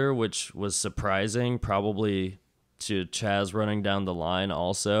shoulder, which was surprising, probably to CHAS running down the line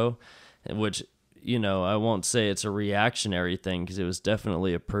also, which, you know, I won't say it's a reactionary thing because it was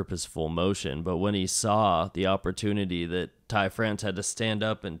definitely a purposeful motion. But when he saw the opportunity that Ty France had to stand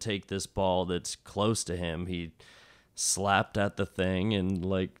up and take this ball that's close to him, he slapped at the thing. And,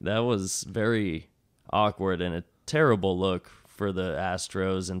 like, that was very awkward and a terrible look for the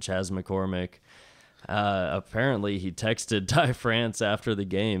Astros and CHAS McCormick. Apparently, he texted Ty France after the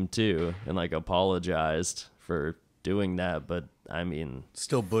game, too, and, like, apologized for doing that. But I mean,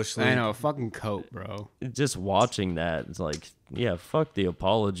 Still Bush League. I know, fucking coat, bro. just watching that, it's like, yeah, fuck the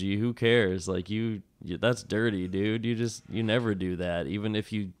apology. Who cares? Like, you that's dirty, dude. You never do that. Even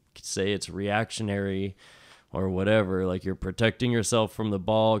if you say it's reactionary or whatever, like you're protecting yourself from the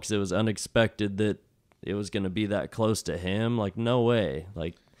ball because it was unexpected that it was going to be that close to him. Like, no way.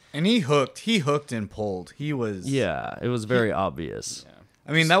 Like, And he hooked and pulled. He was. yeah, it was very obvious.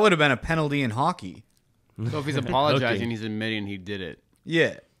 I mean, that would have been a penalty in hockey. So if he's apologizing, Okay. he's admitting he did it.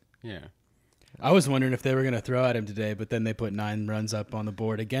 Yeah. Yeah. I was wondering if they were going to throw at him today, but then they put 9 runs up on the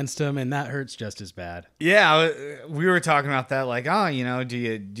board against him, and that hurts just as bad. Yeah, we were talking about that. Like, you know, do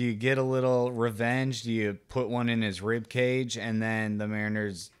you get a little revenge? Do you put one in his rib cage? And then the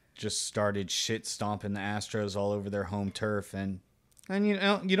Mariners just started shit stomping the Astros all over their home turf, and you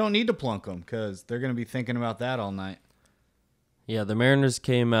know you don't need to plunk them because they're going to be thinking about that all night. Yeah, the Mariners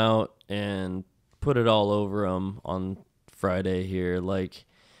came out and put it all over them on Friday here. Like,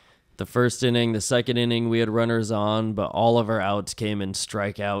 the first inning, the second inning, we had runners on, but all of our outs came in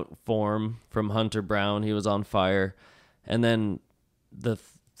strikeout form from Hunter Brown. He was on fire. And then the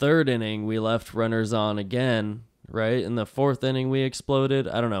third inning, we left runners on again, right? In the fourth inning, we exploded.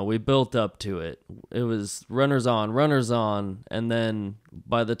 I don't know. We built up to it. It was runners on. And then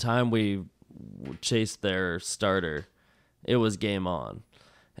by the time we chased their starter, it was game on.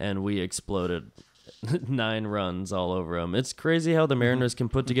 And we exploded 9 runs all over them. It's crazy how the Mariners can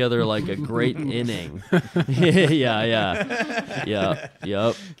put together like a great inning. Yep.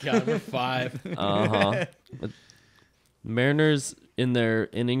 Got him 5. Mariners in their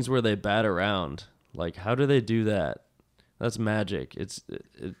innings where they bat around, like, how do they do that? That's magic. It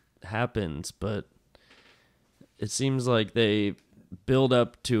happens, but it seems like they build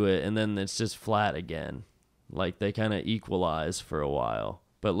up to it and then it's just flat again. Like they kind of equalize for a while.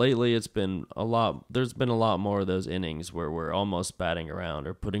 But lately there's been a lot more of those innings where we're almost batting around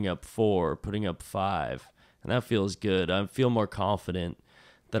or putting up 4, putting up 5. And that feels good. I feel more confident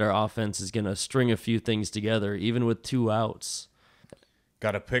that our offense is going to string a few things together, even with 2 outs.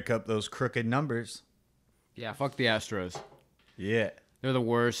 Got to pick up those crooked numbers. Yeah, fuck the Astros. Yeah. They're the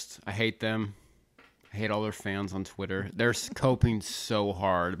worst. I hate them. I hate all their fans on Twitter. They're coping so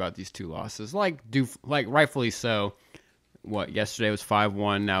hard about these 2 losses. Like rightfully so. What, yesterday was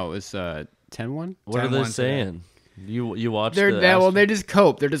 5-1, now it was 10-1? What are they 10-1 saying? You watched They just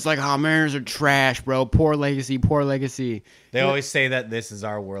cope. They're just like, oh, Mariners are trash, bro. Poor legacy, poor legacy. They always say that this is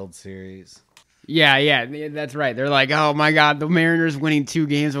our World Series. Yeah, that's right. They're like, oh my God, the Mariners winning 2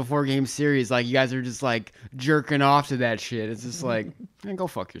 games before game series. Like, you guys are just like jerking off to that shit. It's just like, man, go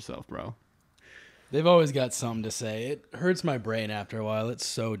fuck yourself, bro. They've always got something to say. It hurts my brain after a while. It's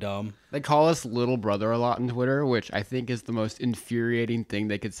so dumb. They call us little brother a lot on Twitter, which I think is the most infuriating thing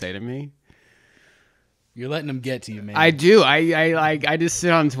they could say to me. You're letting them get to you, man. I do. I just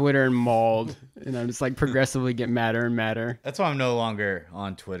sit on Twitter and mauled, and I'm just like progressively get madder and madder. That's why I'm no longer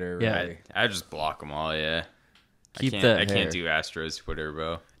on Twitter. Really. I just block them all. Yeah. Keep I that hair. can't do Astros Twitter,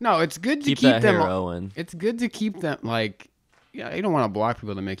 bro. No, it's good to Keep keep that them. hair, Owen. It's good to keep them like. Yeah, you don't want to block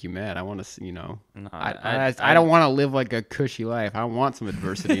people to make you mad. I want to, No, I don't want to live like a cushy life. I want some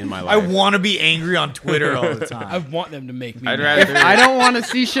adversity in my I life. want to be angry on Twitter all the I time. want them to make me I'd mad. rather I don't want to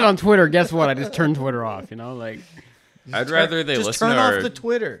see shit on Twitter. Guess what? I just turn Twitter off. You know, like I'd rather they just listen turn to off our the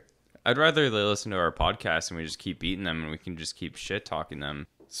Twitter. I'd rather they listen to our podcast and we just keep beating them and we can just keep shit talking them.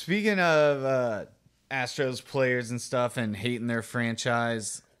 Speaking of Astros players and stuff and hating their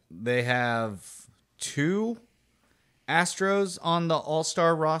franchise, they have 2 Astros on the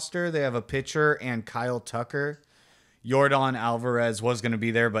All-Star roster. They have a pitcher and Kyle Tucker. Yordan Alvarez was going to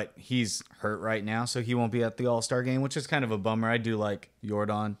be there, but he's hurt right now, so he won't be at the All-Star game, which is kind of a bummer. I do like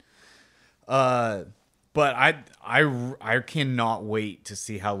Yordan. But I cannot wait to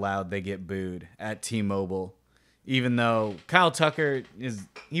see how loud they get booed at T-Mobile. Even though Kyle Tucker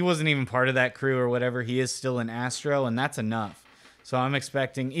he wasn't even part of that crew or whatever, he is still an Astro, and that's enough. So I'm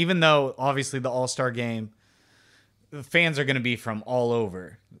expecting, even though obviously the All-Star game, the fans are going to be from all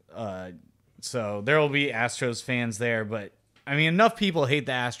over. So there will be Astros fans there, but I mean, enough people hate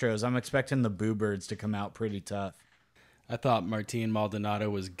the Astros. I'm expecting the Boo Birds to come out pretty tough. I thought Martin Maldonado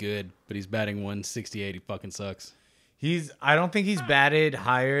was good, but he's batting 168. He fucking sucks. I don't think he's batted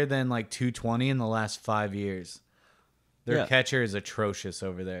higher than like 220 in the last 5 years. Their catcher is atrocious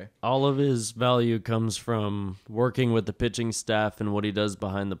over there. All of his value comes from working with the pitching staff and what he does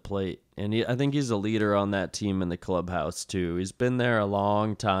behind the plate. And I think he's a leader on that team in the clubhouse, too. He's been there a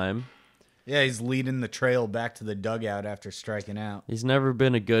long time. Yeah, he's leading the trail back to the dugout after striking out. He's never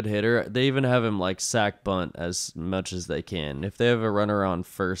been a good hitter. They even have him like sack bunt as much as they can. If they have a runner on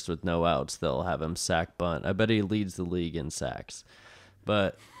first with no outs, they'll have him sack bunt. I bet he leads the league in sacks.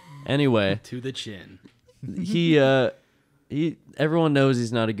 But anyway, To the chin. everyone knows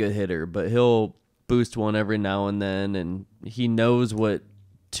he's not a good hitter, but he'll boost one every now and then, and he knows what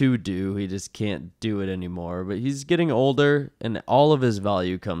to do. He just can't do it anymore. But he's getting older, and all of his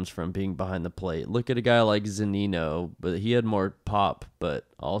value comes from being behind the plate. Look at a guy like Zunino, but he had more pop, but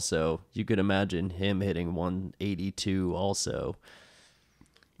also you could imagine him hitting 182 also.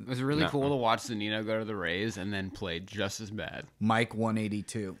 it was really cool to watch Zunino go to the Rays and then play just as bad. Mike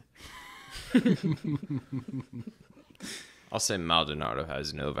 182. I'll say Maldonado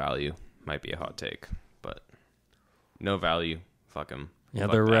has no value. Might be a hot take, but no value. Fuck him. Yeah,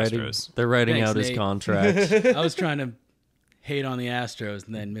 Fuck they're the writing. Astros. They're writing Thanks, out his Nate. contract. I was trying to hate on the Astros,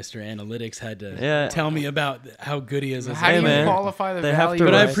 and then Mr. Analytics had to tell me about how good he is. As How a do you man. qualify the They have value to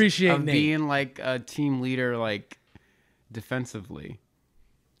But I write- appreciate of Nate. being like a team leader, like defensively?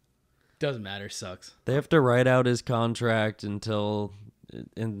 Doesn't matter. Sucks. They have to write out his contract until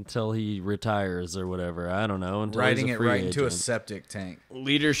he retires or whatever. I don't know. Until Writing he's a it free right into a agent. septic tank.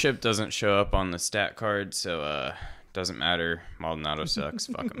 Leadership doesn't show up on the stat card, so doesn't matter. Maldonado sucks.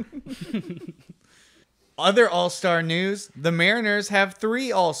 Fuck him. Other All-Star news, the Mariners have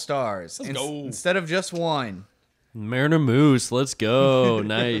 3 All-Stars go. instead of just 1. Mariner Moose, let's go.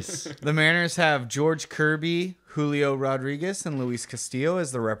 Nice. The Mariners have George Kirby, Julio Rodriguez, and Luis Castillo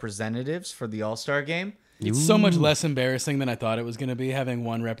as the representatives for the All-Star game. It's so much less embarrassing than I thought it was going to be having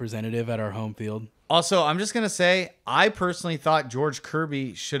one representative at our home field. Also, I'm just going to say, I personally thought George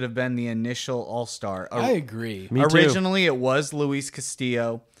Kirby should have been the initial All-Star. I agree. Me too. Originally, it was Luis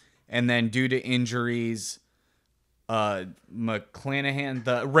Castillo, and then due to injuries, McClanahan,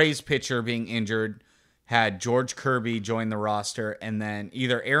 the Rays pitcher being injured, had George Kirby join the roster, and then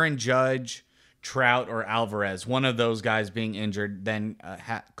either Aaron Judge, Trout, or Alvarez, one of those guys being injured, then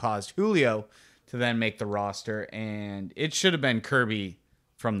caused Julio to then make the roster, and it should have been Kirby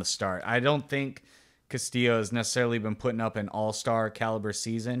from the start. I don't think Castillo has necessarily been putting up an all-star caliber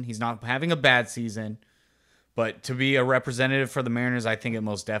season. He's not having a bad season, but to be a representative for the Mariners, I think it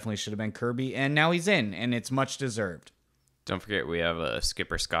most definitely should have been Kirby, and now he's in, and it's much deserved. Don't forget we have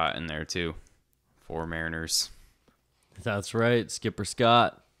Skipper Scott in there too. for Mariners. That's right, Skipper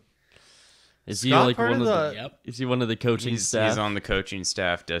Scott. Is he Scott like part one of of the- Yep. Is he one of the coaching staff? He's on the coaching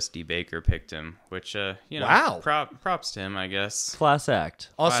staff. Dusty Baker picked him, which Wow. props to him, I guess. Class act.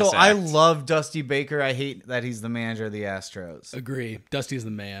 Also, Class I act. love Dusty Baker. I hate that he's the manager of the Astros. Agree. Dusty's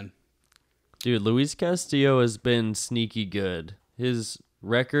the man. Dude, Luis Castillo has been sneaky good. His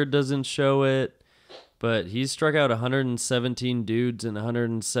record doesn't show it, but he's struck out 117 dudes in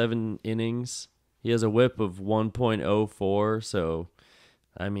 107 innings. He has a whip of 1.04, so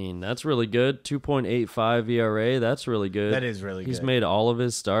I mean, that's really good. 2.85 ERA, that's really good. That is really He's good. made all of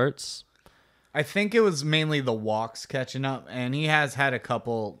his starts. I think it was mainly the walks catching up, and he has had a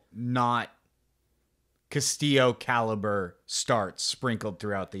couple not Castillo caliber starts sprinkled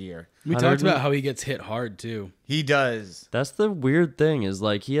throughout the year. We talked about how he gets hit hard too. He does. That's the weird thing is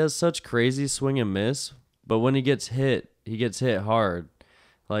like he has such crazy swing and miss, but when he gets hit hard.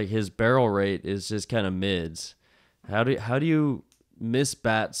 Like his barrel rate is just kind of mids. How do you miss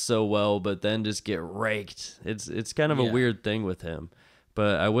bats so well but then just get raked? It's kind of a weird thing with him.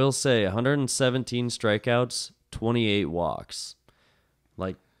 But I will say 117 strikeouts, 28 walks.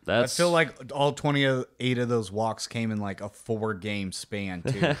 Like I that's feel like all 28 of those walks came in like a 4-game span,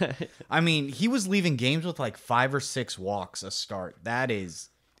 too. I mean, he was leaving games with like 5 or 6 walks a start. That is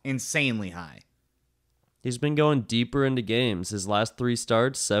insanely high. he's been going deeper into games. His last 3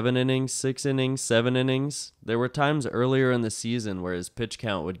 starts, 7 innings, 6 innings, 7 innings. There were times earlier in the season where his pitch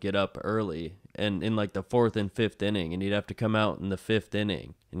count would get up early and in like the 4th and 5th inning, and he'd have to come out in the 5th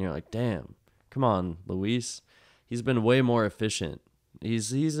inning. And you're like, damn, come on, Luis. He's been way more efficient.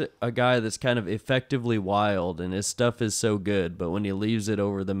 He's a guy that's kind of effectively wild, and his stuff is so good, but when he leaves it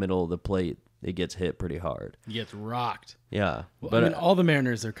over the middle of the plate, it gets hit pretty hard. He gets rocked. Yeah. Well, but I mean, all the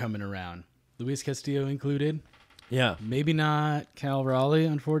Mariners are coming around. Luis Castillo included. yeah. Maybe not Cal Raleigh,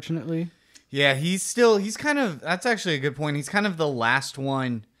 unfortunately. Yeah, he's kind of, that's actually a good point. He's kind of the last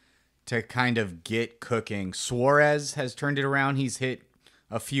one to kind of get cooking. Suarez has turned it around. He's hit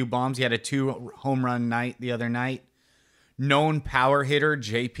a few bombs. He had a 2-home run night the other night. Known power hitter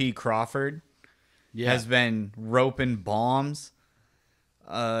J.P. Crawford has been roping bombs.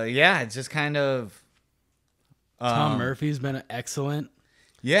 It's just kind of... Tom Murphy's been excellent.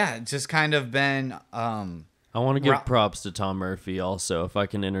 Yeah, it's just kind of been... I want to give props to Tom Murphy also, if I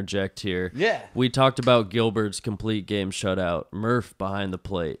can interject here. Yeah. We talked about Gilbert's complete game shutout. Murph behind the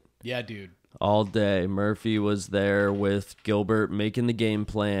plate. Yeah, dude. All day. Murphy was there with Gilbert making the game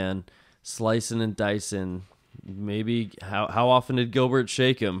plan, slicing and dicing. Maybe how often did Gilbert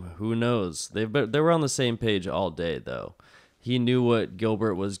shake him? Who knows? They were on the same page all day, though. He knew what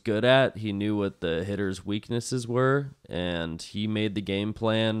Gilbert was good at. He knew what the hitter's weaknesses were, and he made the game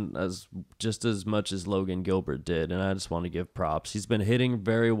plan just as much as Logan Gilbert did. And I just want to give props. He's been hitting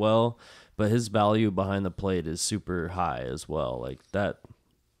very well, but his value behind the plate is super high as well. Like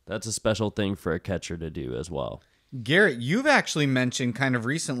that's a special thing for a catcher to do as well. Garrett, you've actually mentioned kind of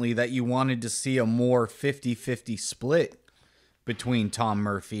recently that you wanted to see a more 50-50 split between Tom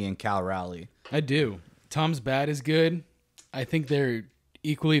Murphy and Cal Raleigh. I do. Tom's bat is good. I think they're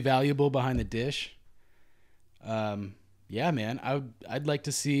equally valuable behind the dish. Yeah, man. I'd like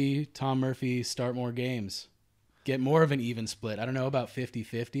to see Tom Murphy start more games. Get more of an even split. I don't know about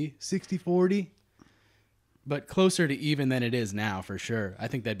 50-50, 60-40, but closer to even than it is now for sure. I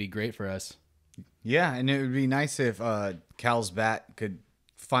think that'd be great for us. Yeah, and it would be nice if Cal's bat could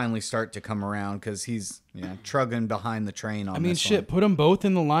finally start to come around because he's trugging behind the train on this one. Put them both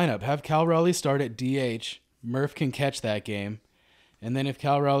in the lineup. Have Cal Raleigh start at DH. Murph can catch that game. And then if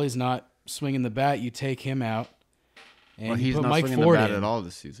Cal Raleigh's not swinging the bat, you take him out. And He's put not Mike swinging Ford the bat in. at all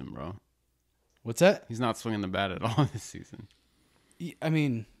this season, bro. What's that? He's not swinging the bat at all this season. I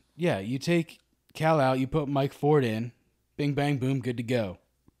mean, yeah, you take Cal out, you put Mike Ford in, bing, bang, boom, good to go.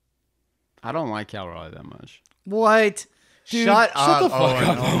 I don't like Cal Raleigh that much. What? Dude, shut up. the fuck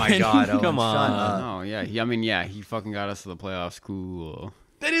up, Oh my Owen. God. Owen, Come on. Shut up. No, yeah. He fucking got us to the playoffs. Cool.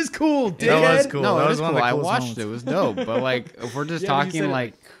 That is cool, dude. That was cool. No, That it was is one of cool. the I coolest watched moments. it. It was dope. But like, if we're just Yeah, but you talking said it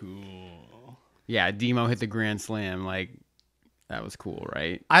like, cool. yeah, Demo hit the grand slam. Like, that was cool,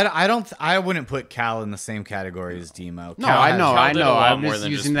 right? I wouldn't put Cal in the same category as Demo. No, Cal I has- know. Cal did a lot I'm more just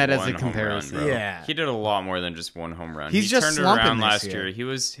than using that as a one home run, comparison. bro. Yeah. He did a lot more than just one home run. He's he just turned it slumping around this last year. year. He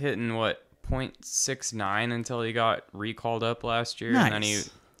was hitting what .69 until he got recalled up last year, Nice. and then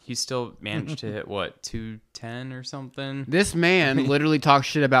he still managed to hit what 210 or something. This man literally talks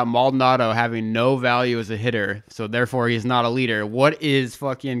shit about Maldonado having no value as a hitter, so therefore he's not a leader. What is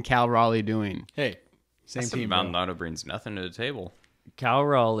fucking Cal Raleigh doing? Hey, same team, bro. Maldonado brings nothing to the table. Cal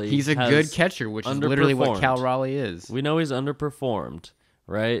Raleigh He's a has good catcher, which is literally what underperformed. Cal Raleigh is. We know he's underperformed,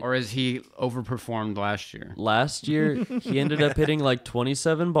 right? Or is he overperformed last year? Last year, he ended up hitting like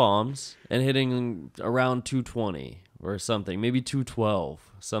 27 bombs and hitting around 220 or something, maybe 212,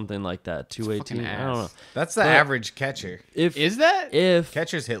 something like that, 218. I don't know. That's the average catcher. Is that? If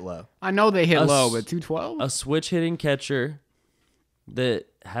Catchers hit low. I know they hit A low, s- but 212? a switch hitting catcher that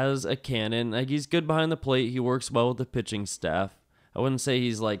has a cannon, like he's good behind the plate, he works well with the pitching staff. I wouldn't say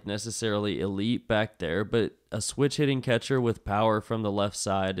he's like necessarily elite back there, but a switch hitting catcher with power from the left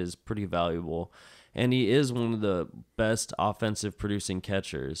side is pretty valuable. And he is one of the best offensive producing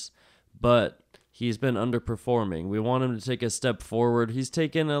catchers, but he's been underperforming. We want him to take a step forward. He's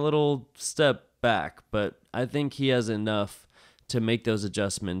taken a little step back, but I think he has enough to make those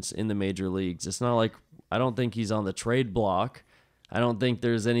adjustments in the major leagues. It's not like, I don't think he's on the trade block. I don't think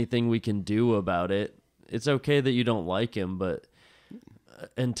there's anything we can do about it. It's okay that you don't like him, but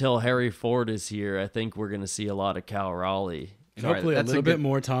until Harry Ford is here, I think we're going to see a lot of Cal Raleigh. And hopefully a that's a little good- bit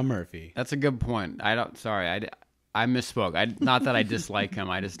more Tom Murphy. That's a good point. I misspoke. Not that I dislike him.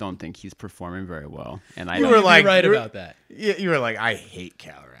 I just don't think he's performing very well. And I You don't, were You're like right you're- about that. You were like, I hate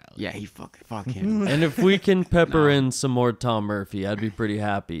Cal Raleigh. yeah, fuck him. And if we can pepper in some more Tom Murphy, I'd be pretty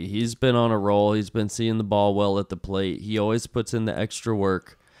happy. He's been on a roll. He's been seeing the ball well at the plate. He always puts in the extra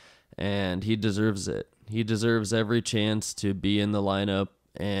work, and he deserves it. He deserves every chance to be in the lineup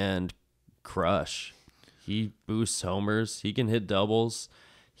and crush. He boosts homers. He can hit doubles.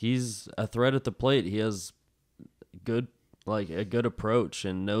 He's a threat at the plate. He has a good approach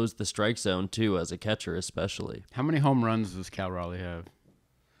and knows the strike zone too, as a catcher especially. How many home runs does Cal Raleigh have?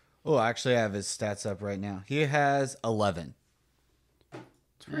 Oh, actually, I have his stats up right now. He has 11.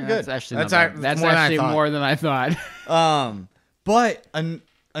 It's pretty That's good. actually That's not ac- bad. That's more than I actually thought. more than I thought. But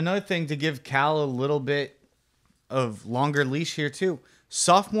another thing to give Cal a little bit of longer leash here too.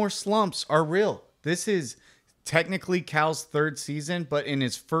 Sophomore slumps are real. This is technically Cal's third season, but in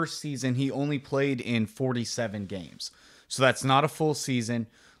his first season, he only played in 47 games. So that's not a full season.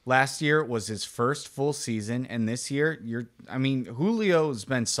 Last year was his first full season, and this year, Julio's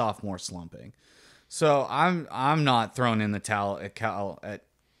been sophomore slumping. So I'm not throwing in the towel at Cal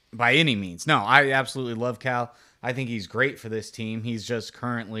by any means. No, I absolutely love Cal. I think he's great for this team. He's just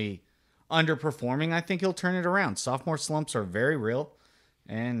currently underperforming. I think he'll turn it around. Sophomore slumps are very real,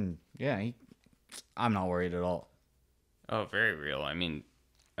 and yeah, I'm not worried at all. Oh, very real. I mean,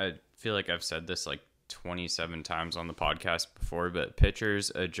 I feel like I've said this like 27 times on the podcast before, but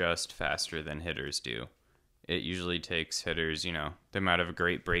pitchers adjust faster than hitters do. It usually takes hitters, they might have a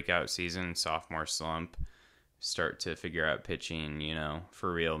great breakout season, sophomore slump, start to figure out pitching,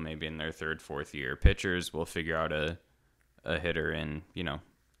 for real, maybe in their third, fourth year. Pitchers will figure out a hitter in,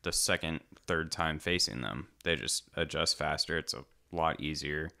 the second, third time facing them. They just adjust faster. It's a lot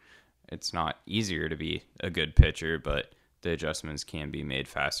easier. It's not easier to be a good pitcher, but the adjustments can be made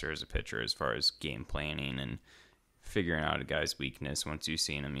faster as a pitcher as far as game planning and figuring out a guy's weakness once you've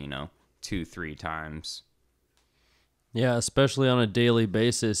seen him, 2-3 times. Yeah, especially on a daily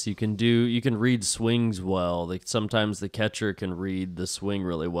basis, you can read swings well. Like sometimes the catcher can read the swing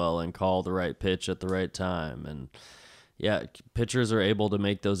really well and call the right pitch at the right time. And yeah, pitchers are able to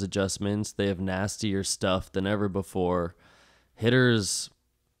make those adjustments. They have nastier stuff than ever before. Hitters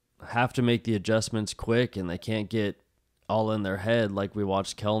have to make the adjustments quick, and they can't get all in their head like we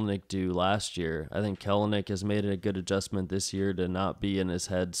watched Kelenic do last year. I think Kelenic has made a good adjustment this year to not be in his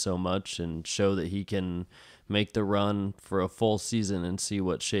head so much and show that he can make the run for a full season and see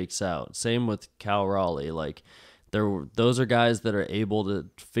what shakes out. Same with Cal Raleigh. Like those are guys that are able to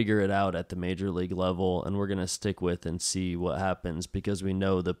figure it out at the major league level, and we're going to stick with and see what happens because we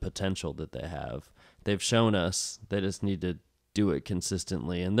know the potential that they have. They've shown us. They just need to do it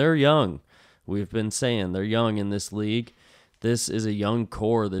consistently, and they're young. We've been saying they're young in this league. This is a young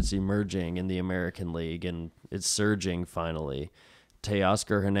core that's emerging in the American League, and it's surging finally.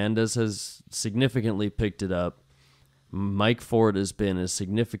 Teoscar Hernandez has significantly picked it up. Mike Ford has been a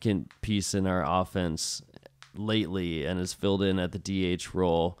significant piece in our offense lately and has filled in at the DH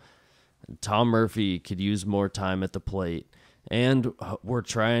role. Tom Murphy could use more time at the plate. And we're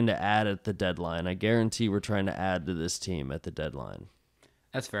trying to add at the deadline. I guarantee we're trying to add to this team at the deadline.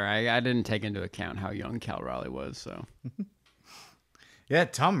 That's fair. I didn't take into account how young Cal Raleigh was, so. Yeah,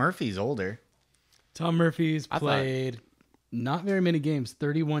 Tom Murphy's older. Tom Murphy's played not very many games.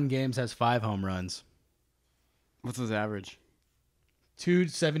 31 games, has 5 home runs. What's his average?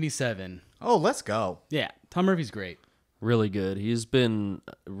 277. Oh, let's go. Yeah, Tom Murphy's great. Really good. He's been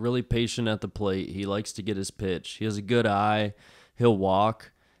really patient at the plate. He likes to get his pitch. He has a good eye. He'll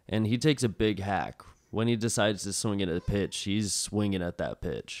walk, and he takes a big hack. When he decides to swing at a pitch, he's swinging at that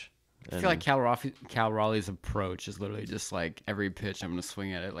pitch. I feel like Cal Raleigh's approach is literally just like every pitch I'm gonna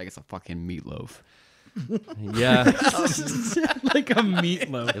swing at it like it's a fucking meatloaf. Yeah, Like a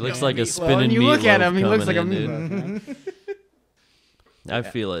meatloaf. it looks like a When spinning you look at meatloaf him, he looks like coming a in, dude. meatloaf. I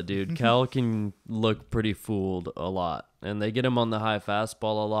feel it, dude. Cal can look pretty fooled a lot, and they get him on the high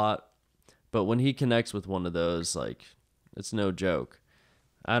fastball a lot. But when he connects with one of those, like, it's no joke.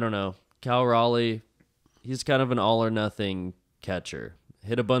 I don't know. Cal Raleigh, he's kind of an all or nothing catcher.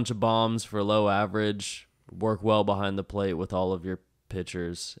 Hit a bunch of bombs for low average, work well behind the plate with all of your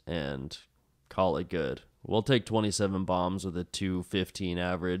pitchers, and call it good. We'll take 27 bombs with a 215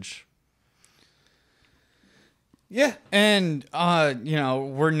 average. Yeah, and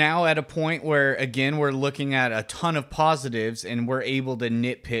we're now at a point where again we're looking at a ton of positives, and we're able to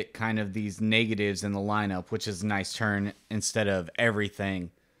nitpick kind of these negatives in the lineup, which is a nice turn instead of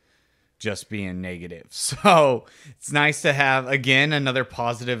everything just being negative. So it's nice to have again another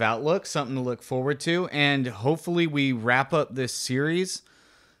positive outlook, something to look forward to, and hopefully we wrap up this series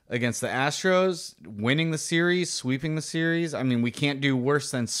against the Astros, winning the series, sweeping the series. I mean, we can't do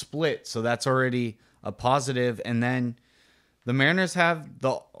worse than split, so that's already a positive. And then the Mariners have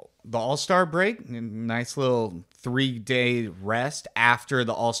the All-Star break, nice little 3-day rest after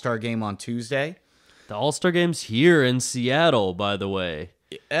the All-Star game on Tuesday. The All-Star game's here in Seattle, by the way.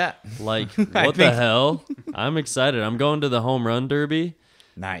 Yeah, Like, what the hell? I'm excited. I'm going to the home run derby.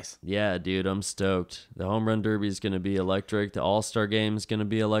 nice. Yeah, dude, I'm stoked. The home run derby is going to be electric. The All-Star game is going to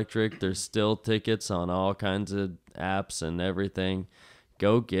be electric. There's still tickets on all kinds of apps and everything.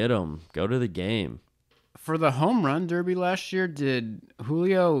 Go get them. Go to the game. For the home run derby last year, did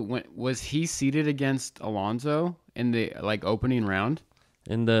Julio was he seated against Alonso in the opening round?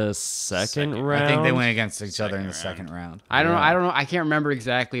 In the second round? I think they went against each other in the second round. I don't know. I can't remember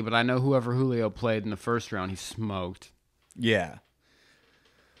exactly, but I know whoever Julio played in the first round, he smoked. Yeah.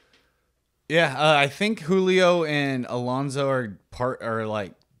 Yeah, I think Julio and Alonso are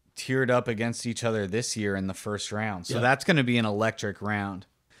like tiered up against each other this year in the first round. So that's going to be an electric round.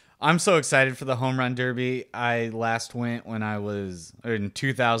 I'm so excited for the home run derby. I last went when I was in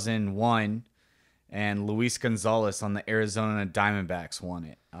 2001, and Luis Gonzalez on the Arizona Diamondbacks won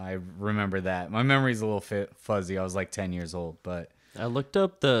it. I remember that. My memory's a little fuzzy. I was like 10 years old, but I looked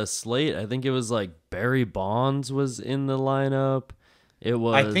up the slate. I think it was like Barry Bonds was in the lineup. It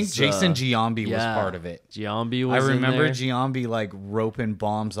was. I think Jason Giambi was part of it. Giambi was I remember in there. Giambi like roping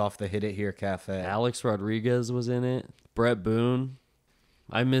bombs off the Hit It Here Cafe. Alex Rodriguez was in it. Brett Boone.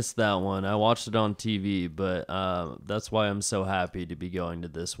 I missed that one. I watched it on TV, but that's why I'm so happy to be going to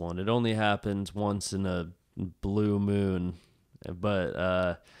this one. It only happens once in a blue moon,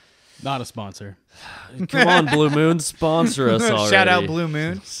 but Not a sponsor. come on, Blue Moon, sponsor us already. Shout out Blue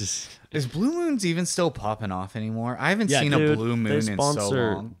Moon. Is Blue Moons even still popping off anymore? I haven't seen Dude, a Blue Moon they in sponsor so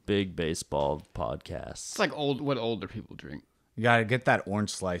long. big baseball podcasts. It's like what older people drink. You gotta get that orange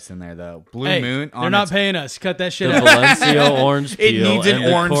slice in there though. Blue Hey, Moon. they're not paying us. Cut that shit The out. Valencia orange It peel needs an and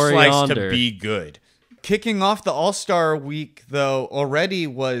the orange slice to coriander. be good. Kicking off the All-Star week though already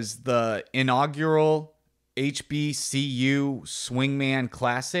was the inaugural HBCU Swingman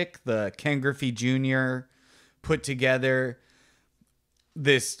Classic. The Ken Griffey Jr. put together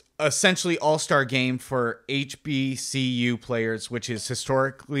this essentially all-star game for HBCU players, which is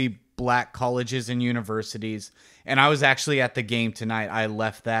historically black colleges and universities. And I was actually at the game tonight. I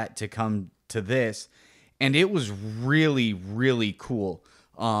left that to come to this, and it was really, really cool.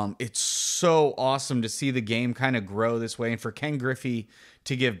 It's so awesome to see the game kind of grow this way, and for Ken Griffey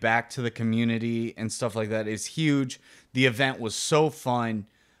to give back to the community and stuff like that is huge. The event was so fun.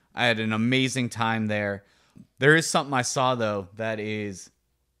 I had an amazing time there. There is something I saw though that is,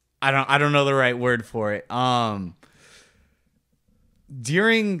 I don't know the right word for it.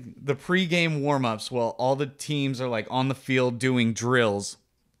 During the pregame warmups, while all the teams are like on the field doing drills,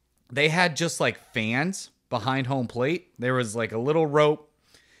 they had just like fans behind home plate. There was like a little rope,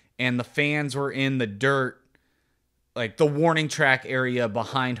 and the fans were in the dirt, like the warning track area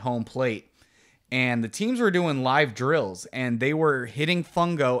behind home plate. And the teams were doing live drills, and they were hitting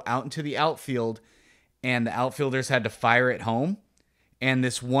fungo out into the outfield, and the outfielders had to fire it home. And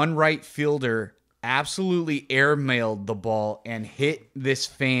this one right fielder absolutely airmailed the ball and hit this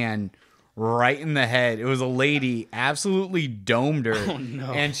fan right in the head. It was a lady, absolutely domed her. Oh,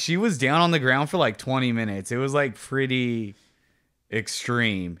 no. And she was down on the ground for like 20 minutes. It was like pretty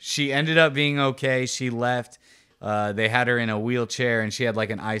extreme. She ended up being okay. She left. They had her in a wheelchair, and she had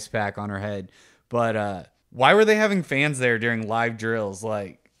like an ice pack on her head. But why were they having fans there during live drills?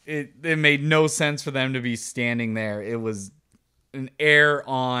 Like it made no sense for them to be standing there. It was an air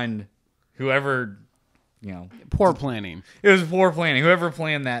on whoever Poor planning. It was poor planning. Whoever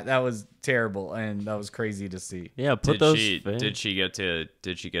planned that was terrible, and that was crazy to see. Yeah, put Did those. did she get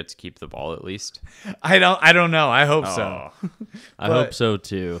to keep the ball at least? I don't know. I hope so. Oh. I hope so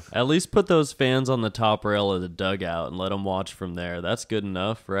too. At least put those fans on the top rail of the dugout and let them watch from there. That's good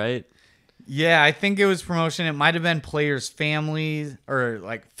enough, right? Yeah, I think it was promotion. It might have been players' families or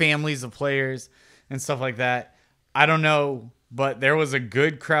like families of players and stuff like that. I don't know, but there was a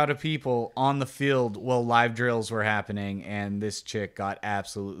good crowd of people on the field while live drills were happening, and this chick got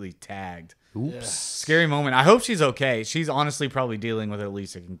absolutely tagged. Oops. Scary moment. I hope she's okay. She's honestly probably dealing with at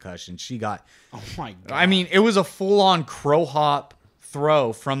least a concussion. She got, Oh my god! I mean, it was a full-on crow hop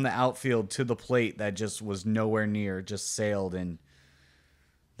throw from the outfield to the plate that just was nowhere near, just sailed and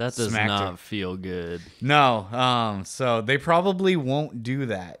That does Smacked not her. feel good. no. So they probably won't do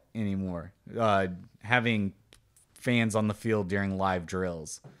that anymore. Having fans on the field during live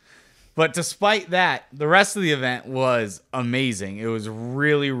drills. But despite that, the rest of the event was amazing. It was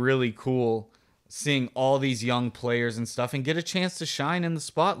really, really cool seeing all these young players and stuff and get a chance to shine in the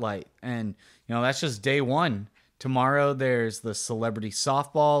spotlight. And, that's just day one. Tomorrow there's the celebrity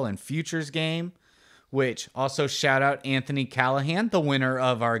softball and futures game, which also shout out Anthony Callahan, the winner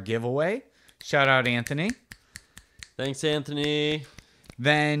of our giveaway. Shout out Anthony. Thanks, Anthony.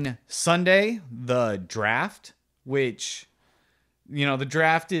 Then Sunday, the draft, which, the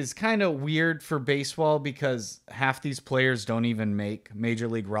draft is kind of weird for baseball because half these players don't even make major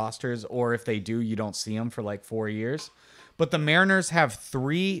league rosters, or if they do, you don't see them for like 4 years. But the Mariners have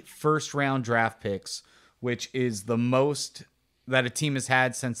 3 first-round draft picks, which is the most that a team has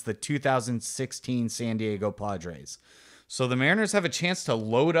had since the 2016 San Diego Padres. So the Mariners have a chance to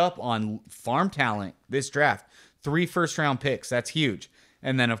load up on farm talent this draft. 3 first-round picks. That's huge.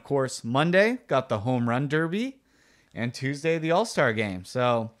 And then, of course, Monday, got the home run derby. And Tuesday, the All-Star game.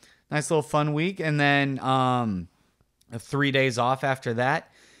 So, nice little fun week. And then 3 days off after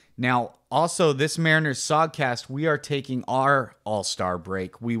that. Now, also, this Mariners Sogcast, we are taking our All-Star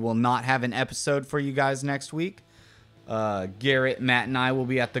break. We will not have an episode for you guys next week. Garrett, Matt, and I will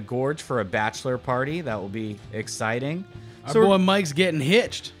be at the Gorge for a bachelor party. That will be exciting. Our boy Mike's getting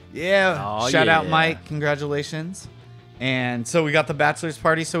hitched. Yeah. Oh, Shout out, yeah. Mike. Congratulations. And so we got the bachelor's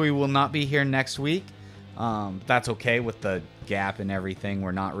party, so we will not be here next week. That's okay with the gap and everything.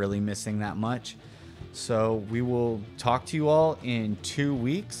 We're not really missing that much. So we will talk to you all in 2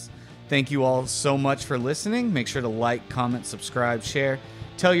 weeks. Thank you all so much for listening. Make sure to like, comment, subscribe, share.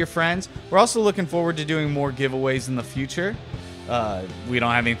 Tell your friends. We're also looking forward to doing more giveaways in the future. We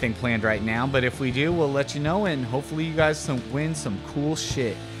don't have anything planned right now, but if we do, we'll let you know, and hopefully you guys win some cool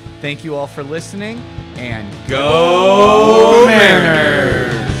shit. Thank you all for listening, and go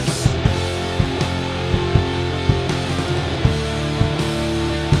Mariners!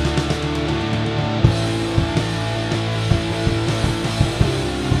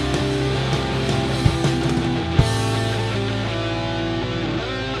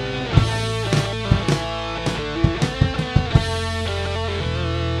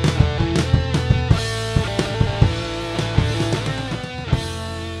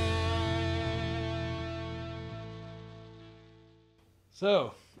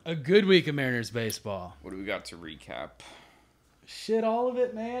 So, a good week of Mariners baseball. What do we got to recap? Shit, all of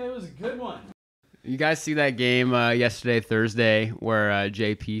it, man. It was a good one. You guys see that game yesterday, Thursday, where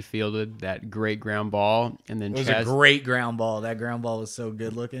JP fielded that great ground ball, and then It was Chaz. a great ground ball. That ground ball was so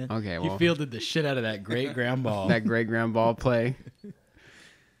good looking. Okay, He well, fielded the shit out of that great ground ball. that great ground ball play.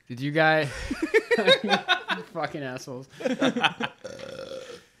 Did you guys? Fucking assholes.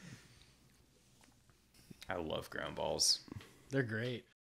 I love ground balls. They're great.